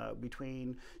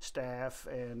between staff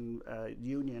and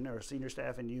union, or senior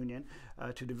staff and union,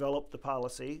 to develop the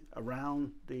policy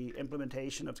around the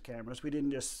implementation of the cameras. We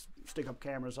didn't just stick up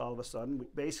cameras all of a sudden.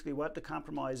 Basically what the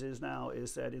compromise is now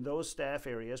is that in those staff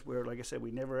areas where, like I said,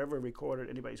 we never ever recorded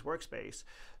anybody's workspace,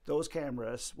 those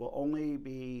cameras will only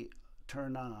be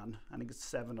turned on. I think it's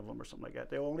 7 of them or something like that.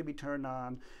 They'll only be turned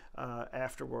on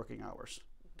after working hours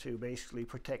to basically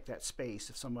protect that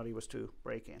space if somebody was to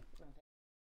break in.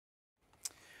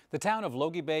 The town of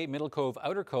Logie Bay, Middle Cove,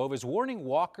 Outer Cove is warning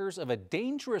walkers of a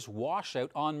dangerous washout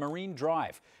on Marine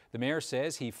Drive. The mayor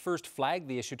says he first flagged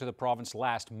the issue to the province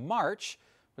last March,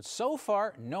 but so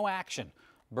far, no action.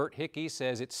 Bert Hickey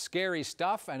says it's scary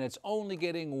stuff and it's only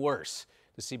getting worse.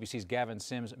 The CBC's Gavin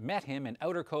Sims met him in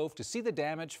Outer Cove to see the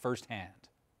damage firsthand.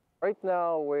 Right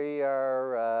now we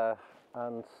are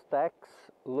on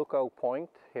Stack's Lookout Point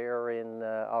here in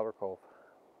Outer Cove.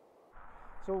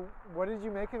 So what did you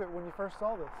make of it when you first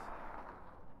saw this?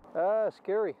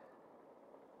 Scary.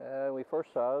 We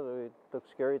first saw it, it looked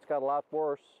scary. It's got a lot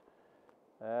worse.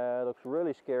 It looks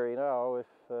really scary now. If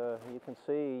you can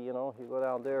see, you go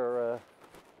down there,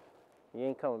 you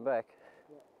ain't coming back.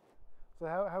 Yeah. So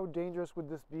how dangerous would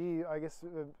this be, I guess,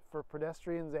 for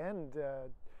pedestrians and...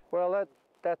 Well,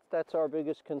 that's our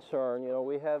biggest concern.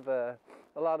 We have a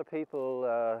lot of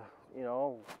people,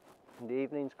 in the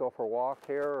evenings go for a walk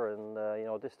here,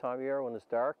 and this time of year when it's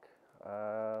dark,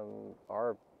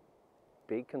 our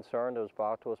big concern that was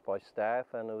brought to us by staff,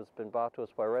 and it was been brought to us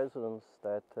by residents,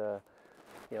 that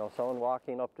someone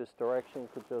walking up this direction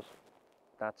could just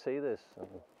not see this. And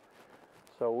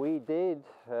so we did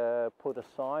put a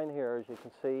sign here, as you can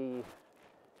see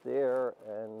there,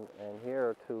 and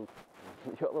here to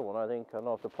the other one. I don't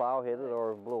know if the plow hit it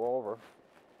or blew over,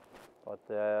 but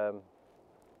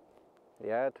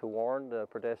yeah, to warn the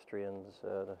pedestrians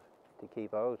to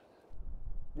keep out.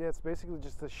 Yeah, it's basically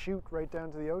just a chute right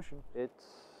down to the ocean.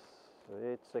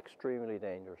 It's extremely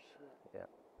dangerous. Yeah.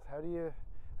 How do you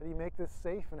make this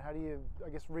safe, and how do you, I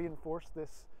guess, reinforce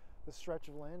this stretch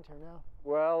of land here now?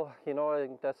 Well, I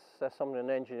think that's something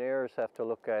engineers have to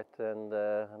look at, and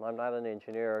I'm not an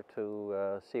engineer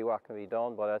to see what can be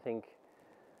done, but I think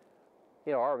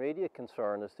our immediate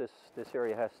concern is this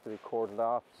area has to be cordoned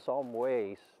off some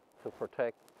ways to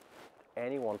protect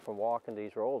anyone from walking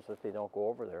these roads if they don't go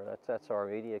over there. That's our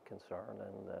immediate concern,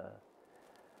 and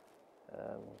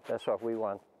that's what we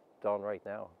want done right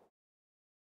now.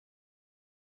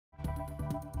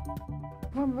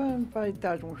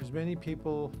 There's many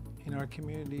people in our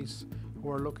communities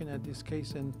who are looking at this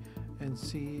case and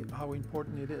see how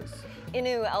important it is.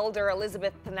 Innu Elder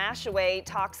Elizabeth Panashaway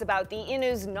talks about the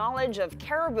Innu's knowledge of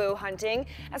caribou hunting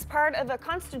as part of a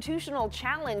constitutional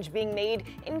challenge being made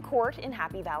in court in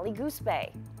Happy Valley Goose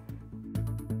Bay.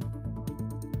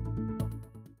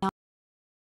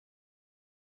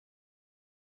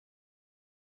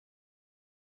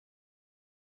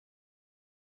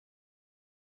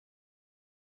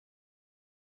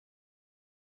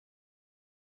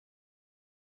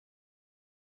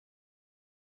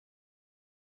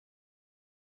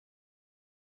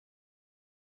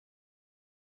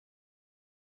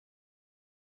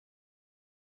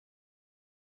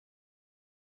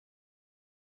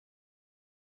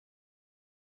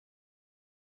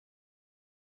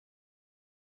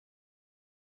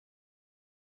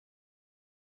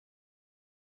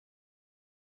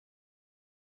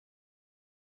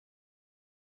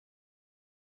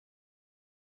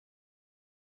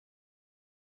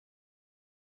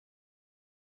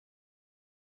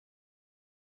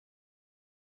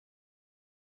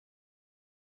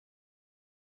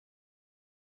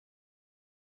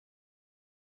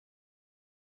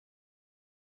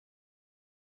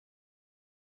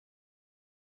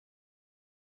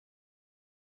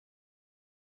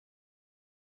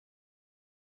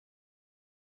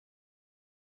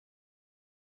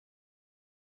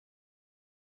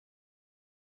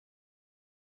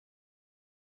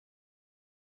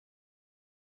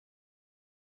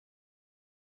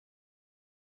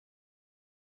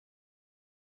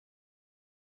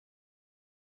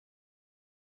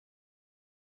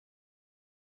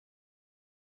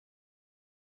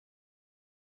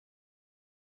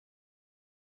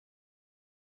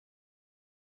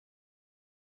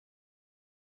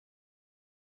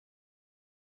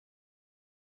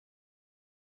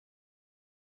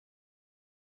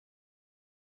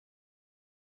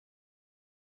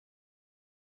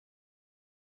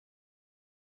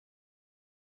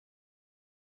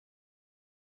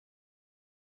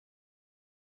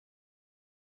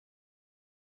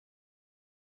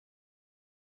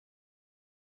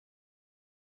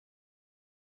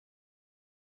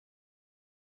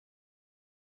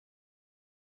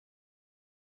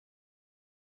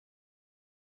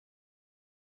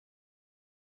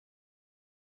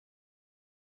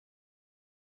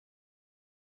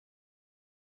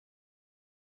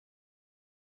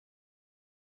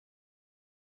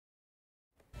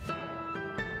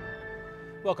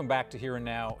 Welcome back to Here and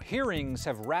Now. Hearings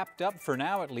have wrapped up, for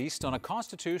now at least, on a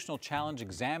constitutional challenge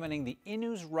examining the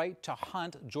Inu's right to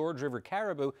hunt George River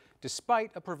caribou despite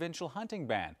a provincial hunting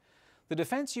ban. The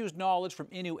defense used knowledge from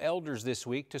Innu elders this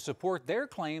week to support their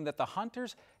claim that the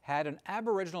hunters had an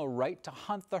Aboriginal right to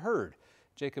hunt the herd.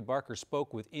 Jacob Barker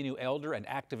spoke with Innu elder and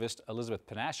activist Elizabeth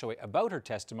Panashaway about her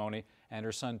testimony, and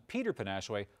her son Peter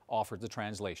Panashaway offered the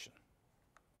translation.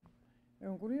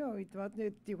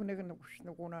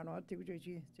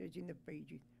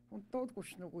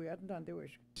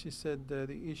 She said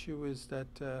the issue is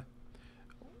that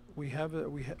we've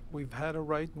had a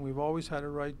right, and we've always had a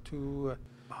right to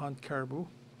hunt caribou,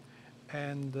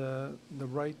 and the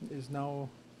right is now,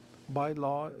 by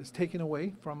law, is taken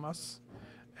away from us.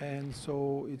 And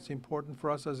so it's important for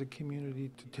us as a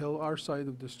community to tell our side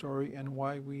of the story and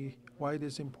why it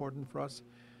is important for us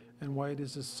and why it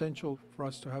is essential for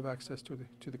us to have access to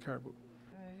the caribou.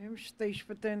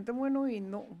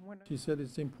 She said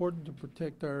it's important to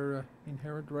protect our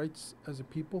inherent rights as a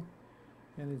people,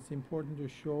 and it's important to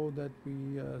show that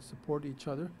we support each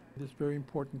other. This very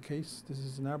important case, this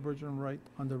is an Aboriginal right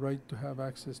on the right to have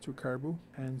access to caribou,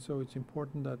 and so it's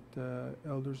important that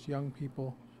elders, young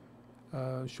people,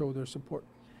 show their support.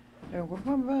 There's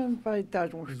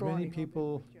many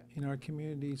people in our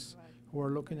communities who are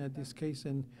looking at this case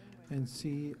and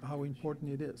see how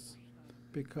important it is,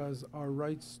 because our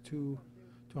rights to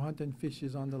hunt and fish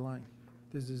is on the line.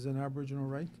 This is an Aboriginal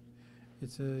right.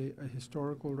 It's a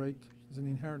historical right. It's an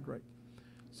inherent right.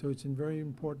 So it's very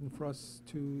important for us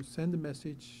to send a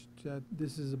message that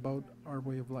this is about our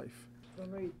way of life.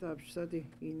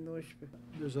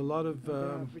 There's a lot of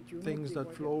things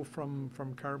that flow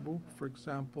from caribou. For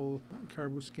example,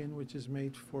 caribou skin, which is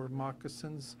made for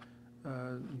moccasins,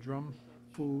 drum,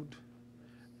 food,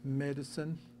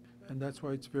 medicine, and that's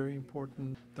why it's very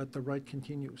important that the right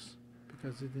continues,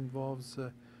 because it involves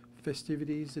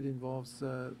festivities, it involves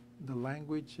the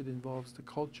language, it involves the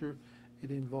culture,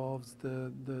 it involves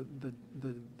the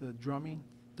drumming,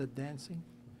 the dancing.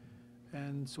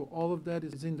 And so all of that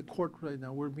is in the court right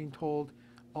now. We're being told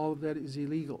all of that is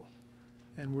illegal.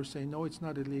 And we're saying, no, it's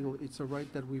not illegal. It's a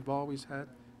right that we've always had,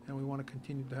 and we want to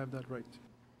continue to have that right.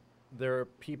 There are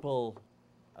people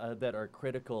that are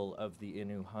critical of the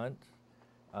Innu hunt.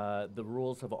 The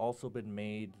rules have also been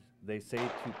made, they say,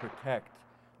 to protect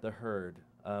the herd.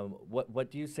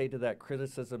 What do you say to that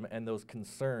criticism and those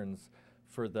concerns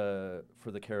for the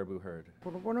caribou herd?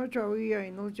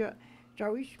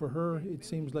 For her, it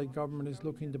seems like government is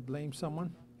looking to blame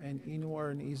someone, and Innu are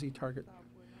an easy target.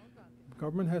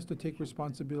 Government has to take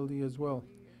responsibility as well.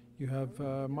 You have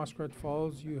Muskrat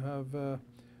Falls, you have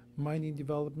mining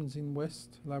developments in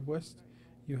Lab West,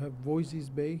 you have Voisey's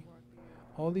Bay.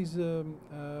 All these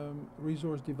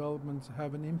resource developments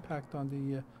have an impact on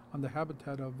the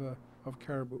habitat of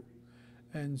caribou.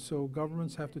 And so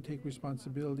governments have to take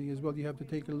responsibility as well. You have to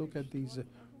take a look at these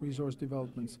resource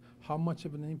developments. How much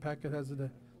of an impact does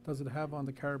it have on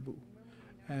the caribou?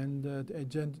 And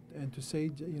to say,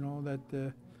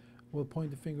 that we'll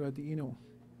point the finger at the Innu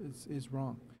is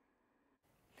wrong.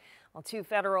 Well, 2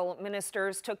 federal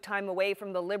ministers took time away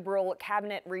from the Liberal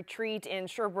cabinet retreat in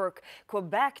Sherbrooke,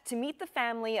 Quebec, to meet the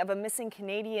family of a missing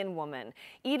Canadian woman.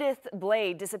 Edith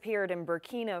Blade disappeared in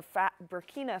Burkina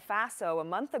Faso a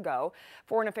month ago.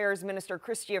 Foreign Affairs Minister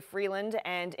Chrystia Freeland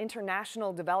and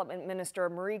International Development Minister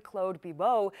Marie-Claude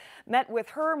Bibeau met with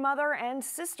her mother and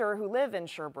sister who live in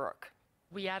Sherbrooke.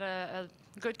 We had a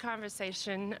good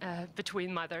conversation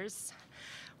between mothers.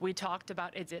 We talked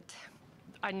about Edith.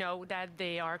 I know that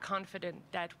they are confident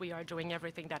that we are doing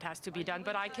everything that has to be done,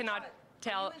 but I cannot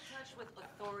tell. Are you in touch with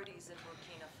authorities in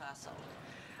Burkina Faso?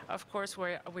 Of course,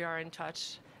 we are in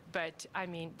touch, but I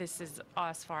mean, this is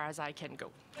as far as I can go.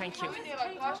 Thank you.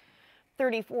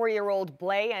 34-year-old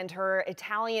Blay and her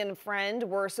Italian friend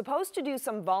were supposed to do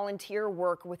some volunteer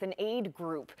work with an aid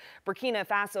group. Burkina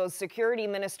Faso's security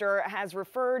minister has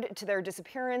referred to their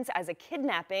disappearance as a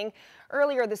kidnapping.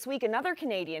 Earlier this week, another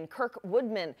Canadian, Kirk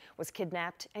Woodman, was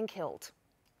kidnapped and killed.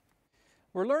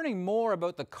 We're learning more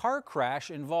about the car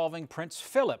crash involving Prince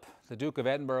Philip. The Duke of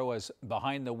Edinburgh was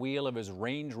behind the wheel of his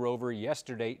Range Rover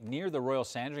yesterday near the Royal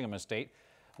Sandringham estate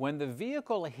when the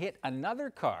vehicle hit another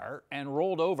car and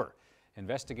rolled over.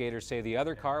 Investigators say the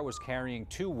other car was carrying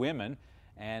 2 women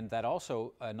and that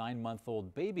also a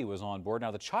 9-month-old baby was on board.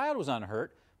 Now, the child was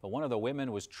unhurt, but one of the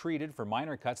women was treated for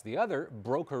minor cuts. The other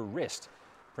broke her wrist.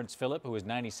 Prince Philip, who is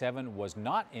 97, was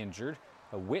not injured.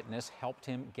 A witness helped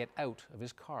him get out of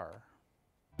his car.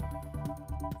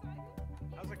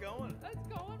 How's it going? It's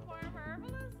going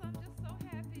marvelous. I'm just so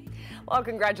happy. Well,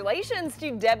 congratulations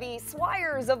to Debbie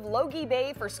Swires of Logie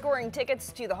Bay for scoring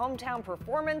tickets to the hometown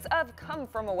performance of Come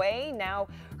From Away. Now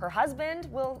her husband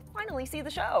will finally see the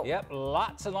show. Yep,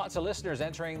 lots and lots of listeners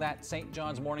entering that St.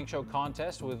 John's Morning Show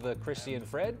contest with Chrissy and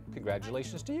Fred.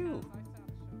 Congratulations to you.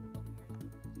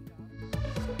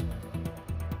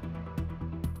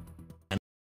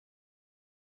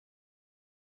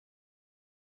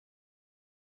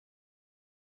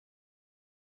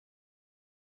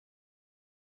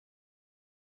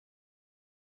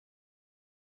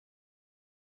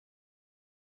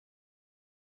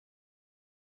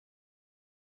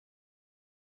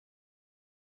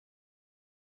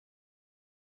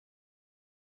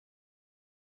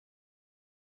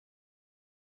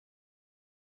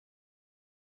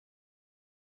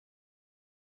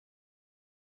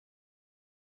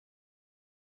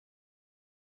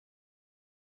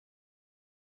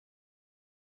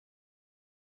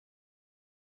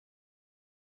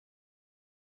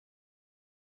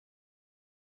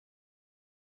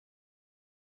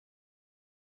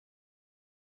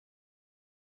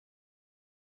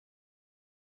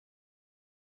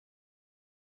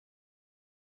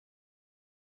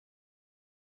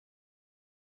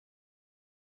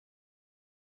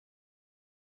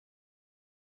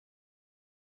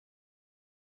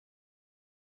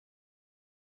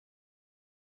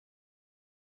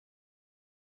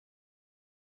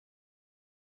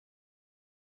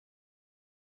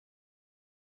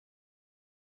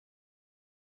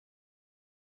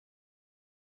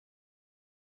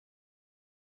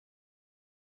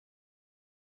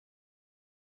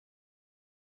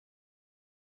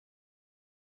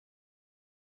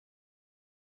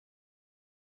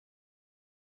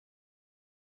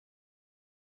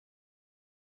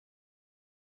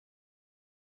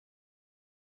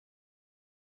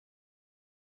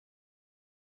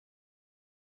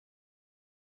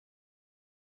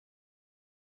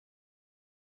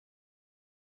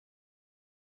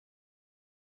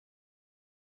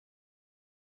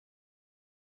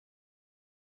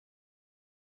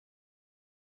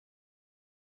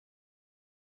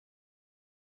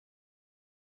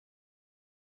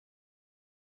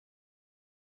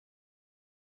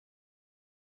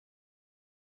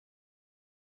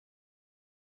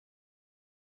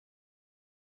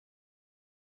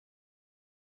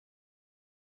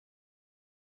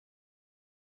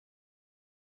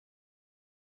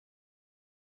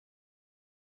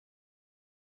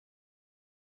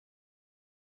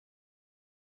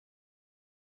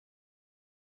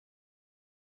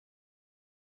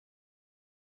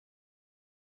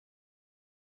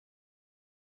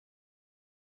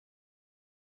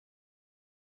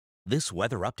 This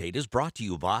weather update is brought to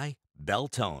you by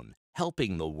Beltone,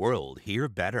 helping the world hear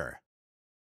better.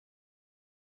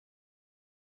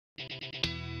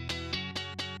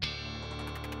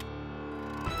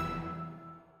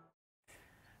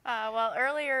 Well,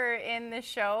 earlier in the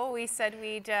show, we said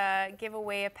we'd give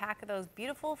away a pack of those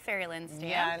beautiful Fairyland stamps.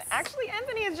 Yeah, and actually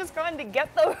Anthony has just gone to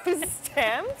get those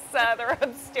stamps. They're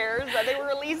upstairs. They were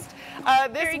released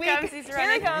this week. Comes, he's running.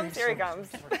 Here he comes. Here he comes.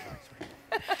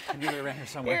 I knew they were around here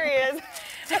somewhere. Here he is.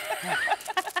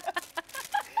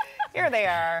 Here they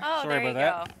are. Oh, Sorry there you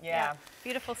about go. that. Yeah.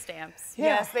 Beautiful stamps.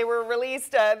 Yes, they were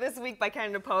released this week by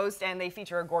Canada Post, and they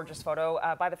feature a gorgeous photo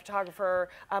by the photographer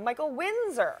Michael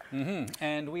Windsor.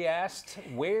 And we asked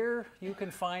where you can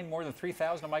find more than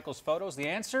 3,000 of Michael's photos. The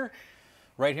answer,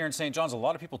 right here in St. John's. A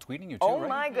lot of people tweeting you too, Oh right?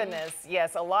 my goodness,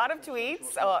 yes, a lot of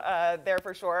tweets there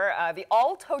for sure. The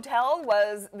Alt Hotel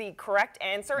was the correct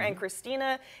answer, and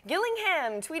Christina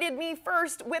Gillingham tweeted me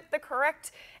first with the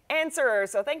correct answer.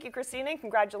 So thank you, Christina,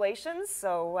 congratulations.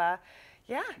 So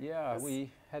yeah. Yeah,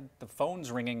 we had the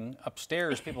phones ringing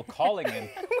upstairs, people calling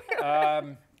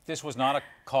in. This was not a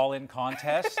call-in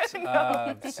contest,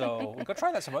 so we'll go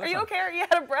try that some other time. Are you okay? Are you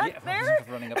out of breath there?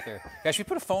 Yeah, running up there. Guys, we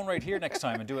put a phone right here next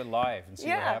time and do it live and see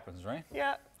what happens, right?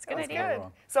 Yeah, it's a good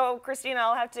idea. So, Christina,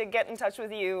 I'll have to get in touch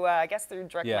with you, I guess, through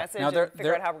direct message and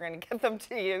figure out how we're going to get them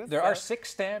to you. There are 6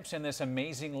 stamps in this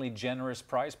amazingly generous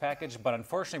prize package, but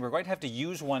unfortunately, we're going to have to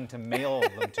use one to mail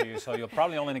them to you, so you'll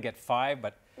probably only get 5,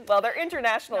 but... Well, they're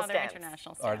international stamps. They're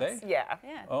international stamps. Are they? Yeah.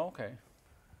 Oh, okay.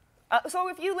 So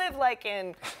if you live, like,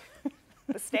 in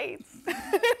the States.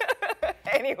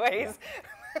 Anyways.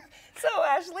 So,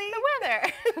 Ashley. The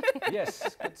weather.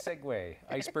 Yes, good segue.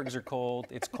 Icebergs are cold.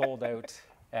 It's cold out.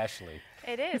 Ashley.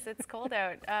 It is. It's cold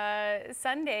out.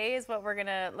 Sunday is what we're going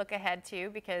to look ahead to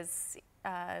because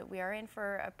we are in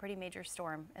for a pretty major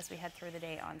storm as we head through the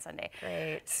day on Sunday.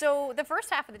 Great. So the first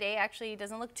half of the day actually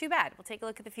doesn't look too bad. We'll take a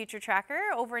look at the future tracker.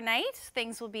 Overnight,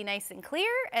 things will be nice and clear,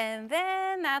 and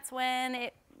then that's when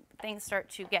it things start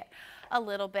to get a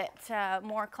little bit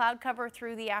more cloud cover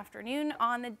through the afternoon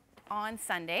on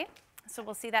Sunday. So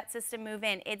we'll see that system move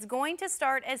in. It's going to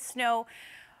start as snow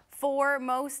for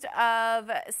most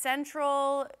of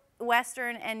central,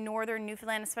 western, and northern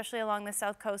Newfoundland, especially along the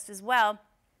south coast as well.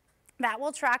 That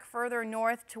will track further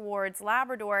north towards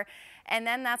Labrador, and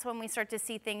then that's when we start to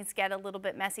see things get a little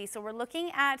bit messy. So we're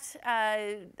looking at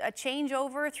a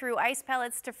changeover through ice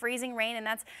pellets to freezing rain, and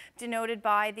that's denoted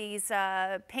by these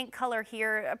pink color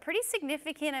here. A pretty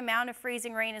significant amount of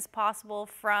freezing rain is possible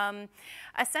from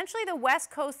essentially the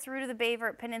west coast through to the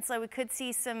Bayvert Peninsula. We could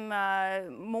see some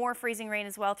more freezing rain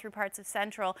as well through parts of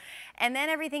central, and then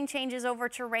everything changes over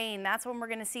to rain. That's when we're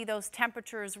going to see those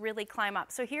temperatures really climb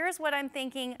up. So here's what I'm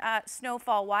thinking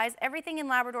snowfall wise. Everything in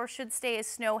Labrador should stay as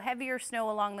snow, heavier snow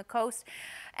along the coast.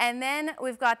 And then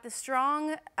we've got the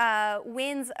strong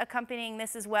winds accompanying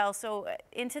this as well. So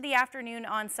into the afternoon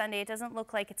on Sunday, it doesn't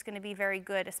look like it's going to be very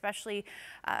good, especially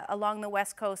along the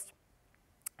west coast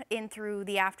in through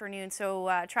the afternoon.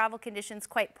 So travel conditions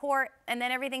quite poor, and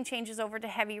then everything changes over to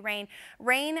heavy rain.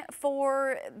 Rain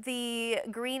for the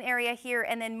green area here,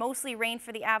 and then mostly rain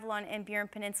for the Avalon and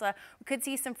Burin Peninsula. We could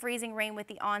see some freezing rain with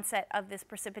the onset of this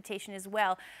precipitation as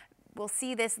well. We'll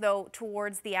see this though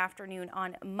towards the afternoon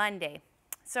on Monday.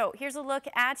 So here's a look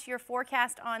at your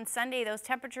forecast on Sunday. Those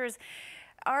temperatures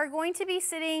are going to be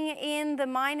sitting in the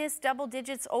minus double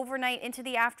digits overnight into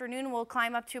the afternoon. We'll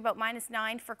climb up to about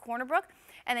 -9 for Corner Brook,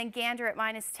 and then Gander at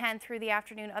 -10 through the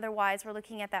afternoon. Otherwise, we're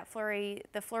looking at that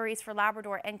the flurries for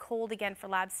Labrador, and cold again for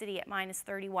Lab City at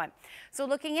 -31. So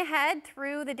looking ahead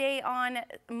through the day on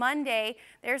Monday,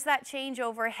 there's that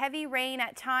changeover. Heavy rain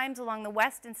at times along the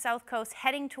west and south coast,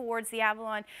 heading towards the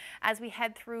Avalon as we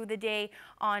head through the day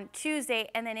on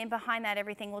Tuesday, and then in behind that,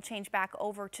 everything will change back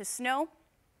over to snow.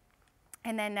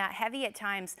 And then heavy at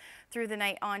times through the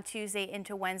night on Tuesday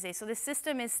into Wednesday. So this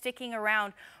system is sticking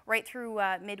around right through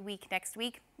midweek next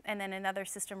week. And then another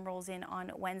system rolls in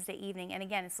on Wednesday evening. And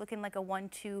again, it's looking like a 1,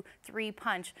 2, 3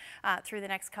 punch through the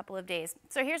next couple of days.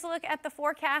 So here's a look at the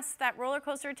forecast, that roller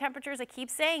coaster temperatures. I keep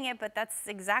saying it, but that's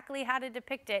exactly how to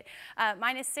depict it.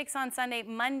 -6 on Sunday,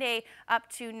 Monday up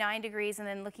to 9 degrees. And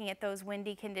then looking at those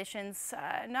windy conditions,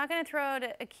 not going to throw out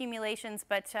accumulations,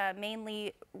 but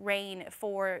mainly rain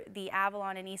for the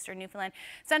Avalon and eastern Newfoundland.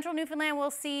 Central Newfoundland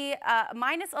will see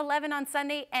 -11 on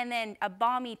Sunday, and then a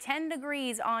balmy 10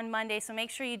 degrees on Monday. So make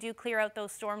sure you do clear out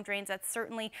those storm drains. That's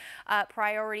certainly a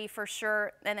priority for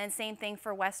sure. And then same thing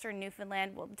for western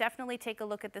Newfoundland. We'll definitely take a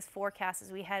look at this forecast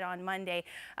as we head on Monday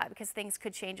because things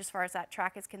could change as far as that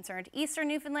track is concerned. Eastern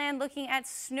Newfoundland looking at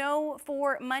snow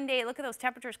for Monday. Look at those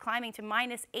temperatures climbing to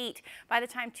 -8 by the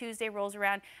time Tuesday rolls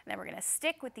around. And then we're going to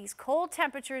stick with these cold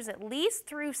temperatures at least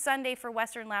through Sunday for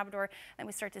western Labrador. Then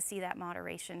we start to see that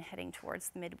moderation heading towards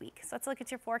the midweek. So let's look at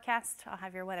your forecast. I'll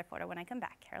have your weather photo when I come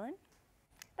back. Carolyn?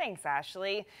 Thanks,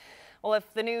 Ashley. Well,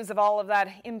 if the news of all of that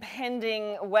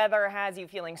impending weather has you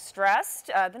feeling stressed,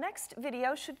 the next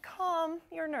video should calm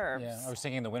your nerves. Yeah, I was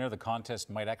thinking the winner of the contest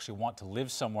might actually want to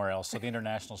live somewhere else, so the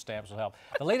international stamps will help.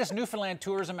 The latest Newfoundland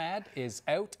tourism ad is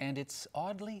out, and it's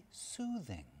oddly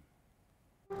soothing.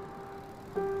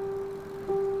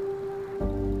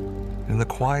 In the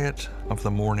quiet of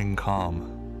the morning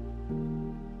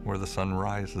calm, where the sun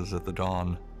rises at the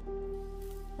dawn,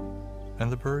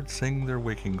 and the birds sing their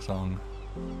waking song,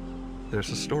 there's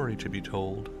a story to be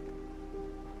told.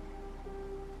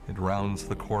 It rounds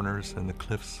the corners and the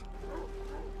cliffs,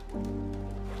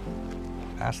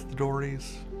 past the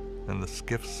dories and the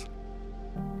skiffs.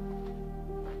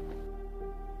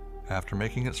 After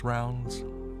making its rounds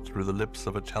through the lips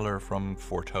of a teller from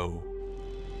Forteau,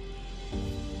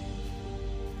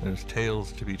 there's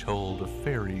tales to be told of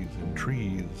fairies and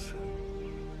trees,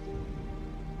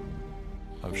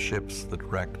 of ships that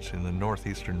wrecked in the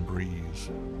northeastern breeze,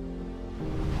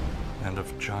 and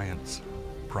of giants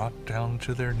brought down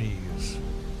to their knees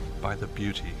by the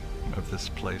beauty of this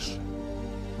place.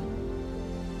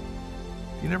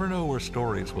 You never know where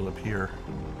stories will appear.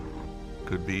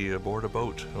 Could be aboard a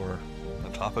boat or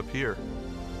atop a pier.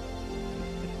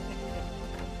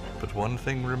 But one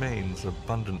thing remains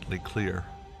abundantly clear.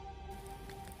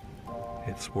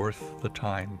 It's worth the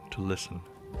time to listen.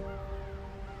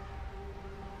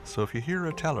 So if you hear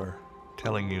a teller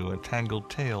telling you a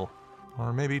tangled tale,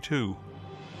 or maybe two,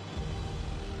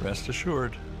 rest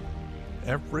assured,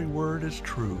 every word is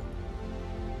true,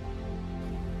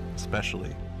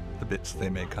 especially the bits they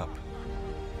make up.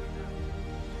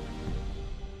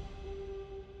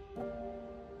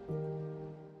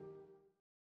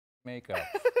 Makeup.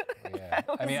 Yeah.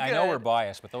 I mean, I know we're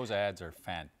biased, but those ads are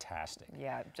fantastic.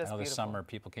 Yeah, just I know this beautiful. summer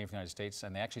people came from the United States,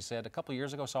 and they actually said a couple of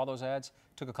years ago, saw those ads,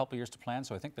 took a couple of years to plan,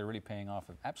 so I think they're really paying off.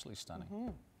 Absolutely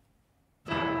stunning.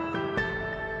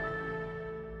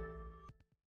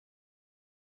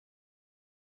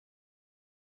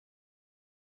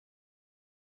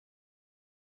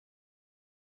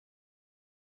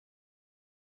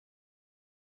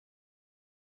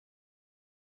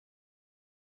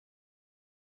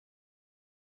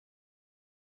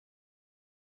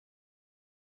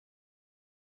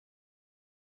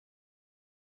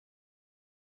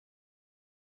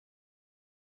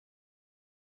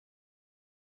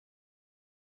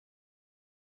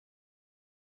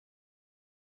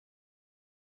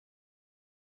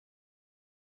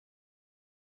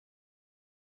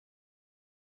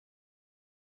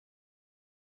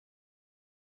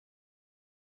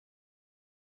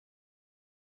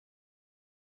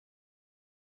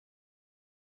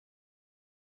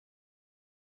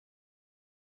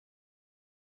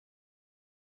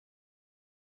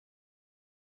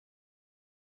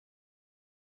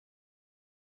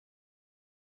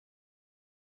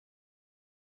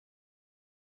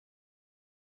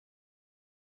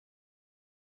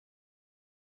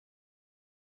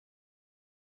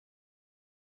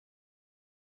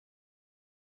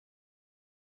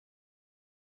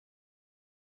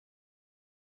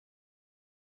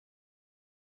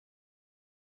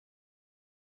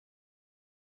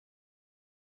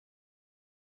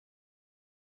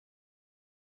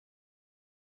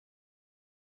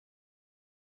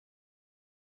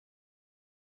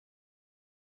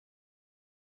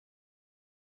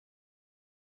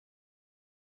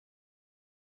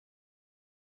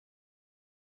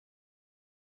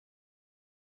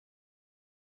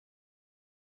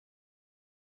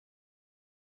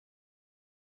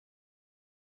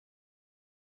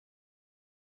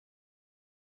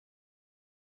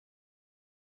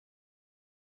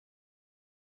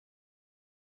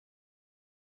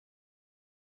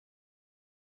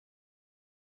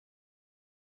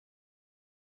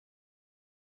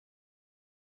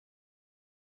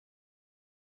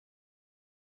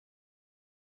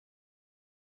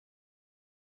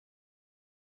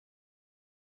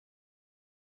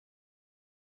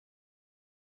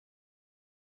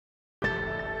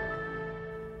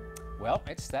 Well,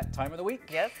 it's that time of the week.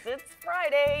 Yes, it's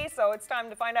Friday, so it's time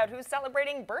to find out who's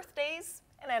celebrating birthdays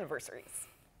and anniversaries.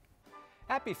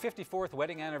 Happy 54th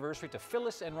wedding anniversary to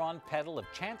Phyllis and Ron Peddle of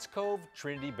Chance Cove,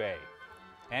 Trinity Bay.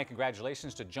 And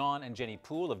congratulations to John and Jenny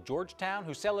Poole of Georgetown,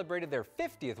 who celebrated their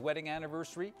 50th wedding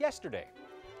anniversary yesterday.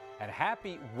 And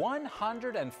happy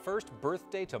 101st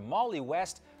birthday to Molly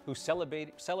West, who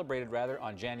celebrated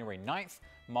on January 9th.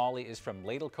 Molly is from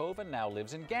Ladle Cove and now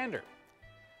lives in Gander.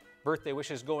 Birthday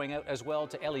wishes going out as well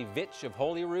to Ellie Vitch of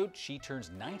Holyrood. She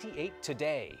turns 98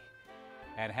 today.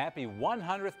 And happy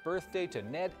 100th birthday to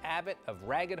Ned Abbott of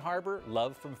Ragged Harbor.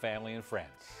 Love from family and friends.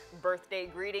 Birthday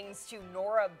greetings to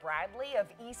Nora Bradley of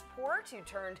Eastport, who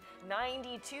turned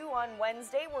 92 on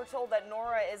Wednesday. We're told that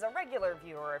Nora is a regular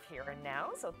viewer of Here and Now,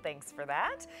 so thanks for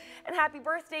that. And happy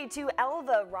birthday to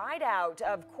Elva Rideout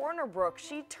of Corner Brook.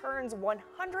 She turns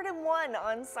 101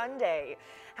 on Sunday.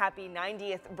 Happy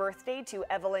 90th birthday to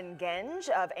Evelyn Genge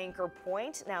of Anchor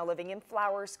Point, now living in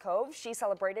Flowers Cove. She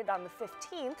celebrated on the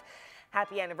 15th.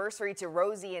 Happy anniversary to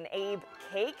Rosie and Abe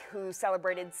Cake, who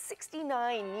celebrated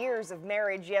 69 years of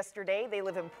marriage yesterday. They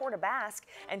live in Port aux Basques,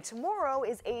 and tomorrow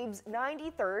is Abe's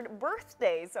 93rd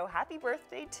birthday, so happy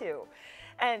birthday too.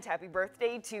 And happy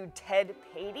birthday to Ted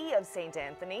Patey of St.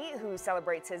 Anthony, who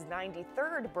celebrates his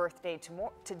 93rd birthday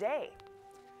today.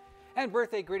 And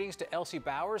birthday greetings to Elsie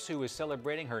Bowers, who is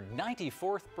celebrating her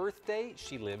 94th birthday.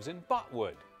 She lives in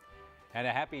Botwood. And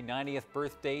a happy 90th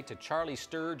birthday to Charlie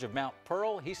Sturge of Mount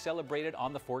Pearl. He celebrated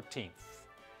on the 14th.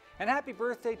 And happy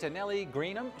birthday to Nellie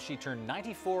Greenham. She turned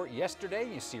 94 yesterday.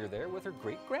 You see her there with her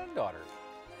great-granddaughter.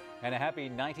 And a happy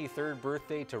 93rd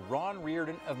birthday to Ron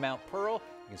Reardon of Mount Pearl.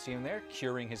 You can see him there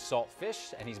curing his salt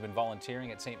fish, and he's been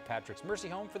volunteering at St. Patrick's Mercy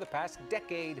Home for the past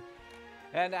decade.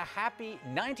 And a happy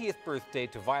 90th birthday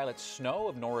to Violet Snow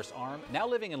of Norris Arm, now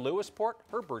living in Lewisport.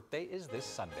 Her birthday is this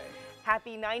Sunday.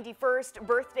 Happy 91st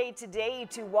birthday today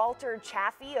to Walter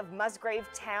Chaffee of Musgrave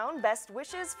Town. Best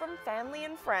wishes from family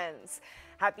and friends.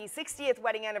 Happy 60th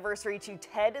wedding anniversary to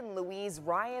Ted and Louise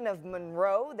Ryan of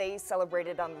Monroe. They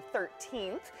celebrated on the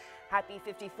 13th. Happy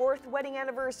 54th wedding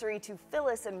anniversary to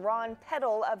Phyllis and Ron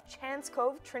Peddle of Chance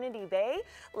Cove, Trinity Bay.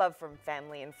 Love from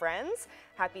family and friends.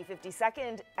 Happy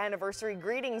 52nd anniversary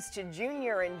greetings to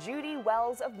Junior and Judy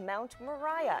Wells of Mount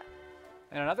Moriah.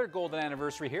 And another golden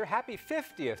anniversary here. Happy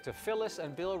 50th to Phyllis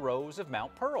and Bill Rose of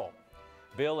Mount Pearl.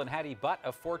 Bill and Hattie Butt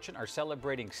of Fortune are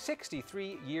celebrating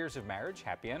 63 years of marriage.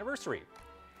 Happy anniversary.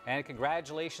 And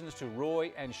congratulations to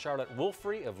Roy and Charlotte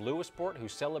Wolfrey of Lewisport, who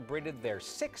celebrated their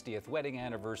 60th wedding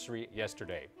anniversary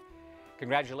yesterday.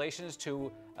 Congratulations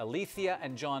to Alethea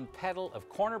and John Peddle of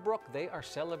Cornerbrook. They are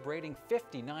celebrating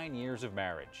 59 years of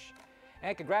marriage.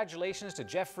 And congratulations to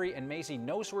Jeffrey and Maisie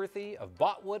Noseworthy of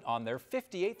Botwood on their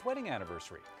 58th wedding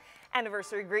anniversary.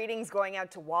 Anniversary greetings going out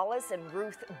to Wallace and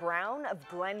Ruth Brown of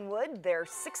Glenwood. Their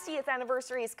 60th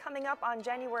anniversary is coming up on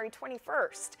January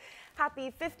 21st.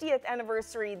 Happy 50th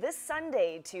anniversary this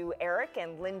Sunday to Eric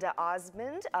and Linda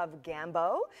Osmond of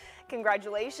Gambo.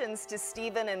 Congratulations to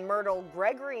Stephen and Myrtle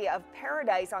Gregory of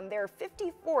Paradise on their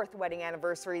 54th wedding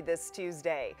anniversary this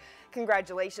Tuesday.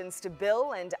 Congratulations to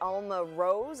Bill and Alma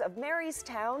Rose of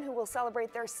Marystown, who will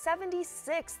celebrate their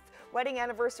 76th wedding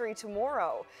anniversary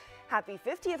tomorrow. Happy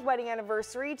 50th wedding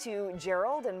anniversary to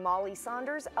Gerald and Molly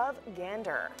Saunders of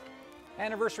Gander.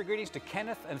 Anniversary greetings to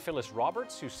Kenneth and Phyllis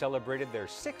Roberts, who celebrated their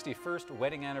 61st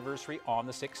wedding anniversary on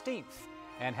the 16th.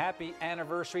 And happy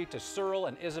anniversary to Cyril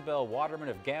and Isabel Waterman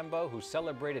of Gambo, who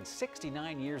celebrated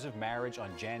 69 years of marriage on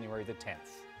January the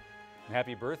 10th. And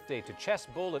happy birthday to Chess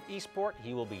Bull of Eastport.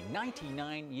 He will be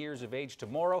 99 years of age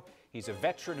tomorrow. He's a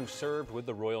veteran who served with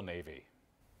the Royal Navy.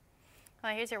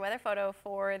 Well, here's your weather photo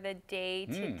for the day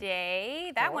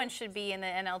today. That one should be in the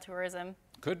NL Tourism.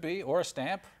 Could be, or a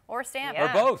stamp. Or a stamp.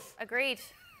 Yeah. Or both. Agreed.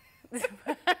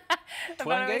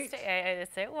 Twingate? Yes,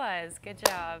 it was. Good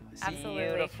job. Absolutely.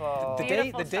 Beautiful.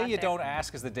 The day you don't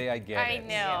ask is the day I get I it.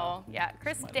 know. Yeah.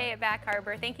 Chris Day at Back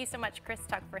Harbor. Thank you so much, Chris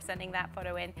Tuck, for sending that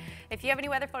photo in. If you have any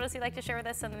weather photos you'd like to share with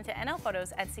us, send them to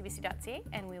nlphotos@cbc.ca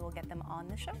and we will get them on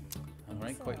the show. All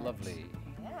right, quite lovely.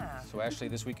 Yeah. So Ashley,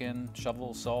 this weekend,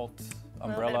 shovel, salt, A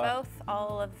umbrella? little bit of both.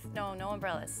 All of, no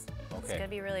umbrellas. It's Okay. going to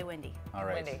be really windy. All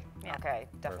right. Windy. Yeah. Okay,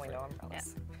 definitely no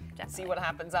umbrellas. Yeah, definitely. See what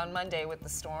happens on Monday with the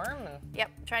storm.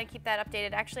 Yep, try to keep that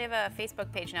updated. Actually, I have a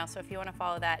Facebook page now, so if you want to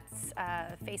follow that, it's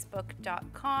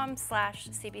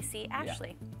facebook.com/CBC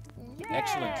Ashley. Yeah.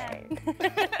 Excellent.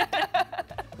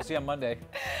 We'll see you on Monday.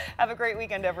 Have a great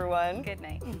weekend, everyone. Good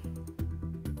night.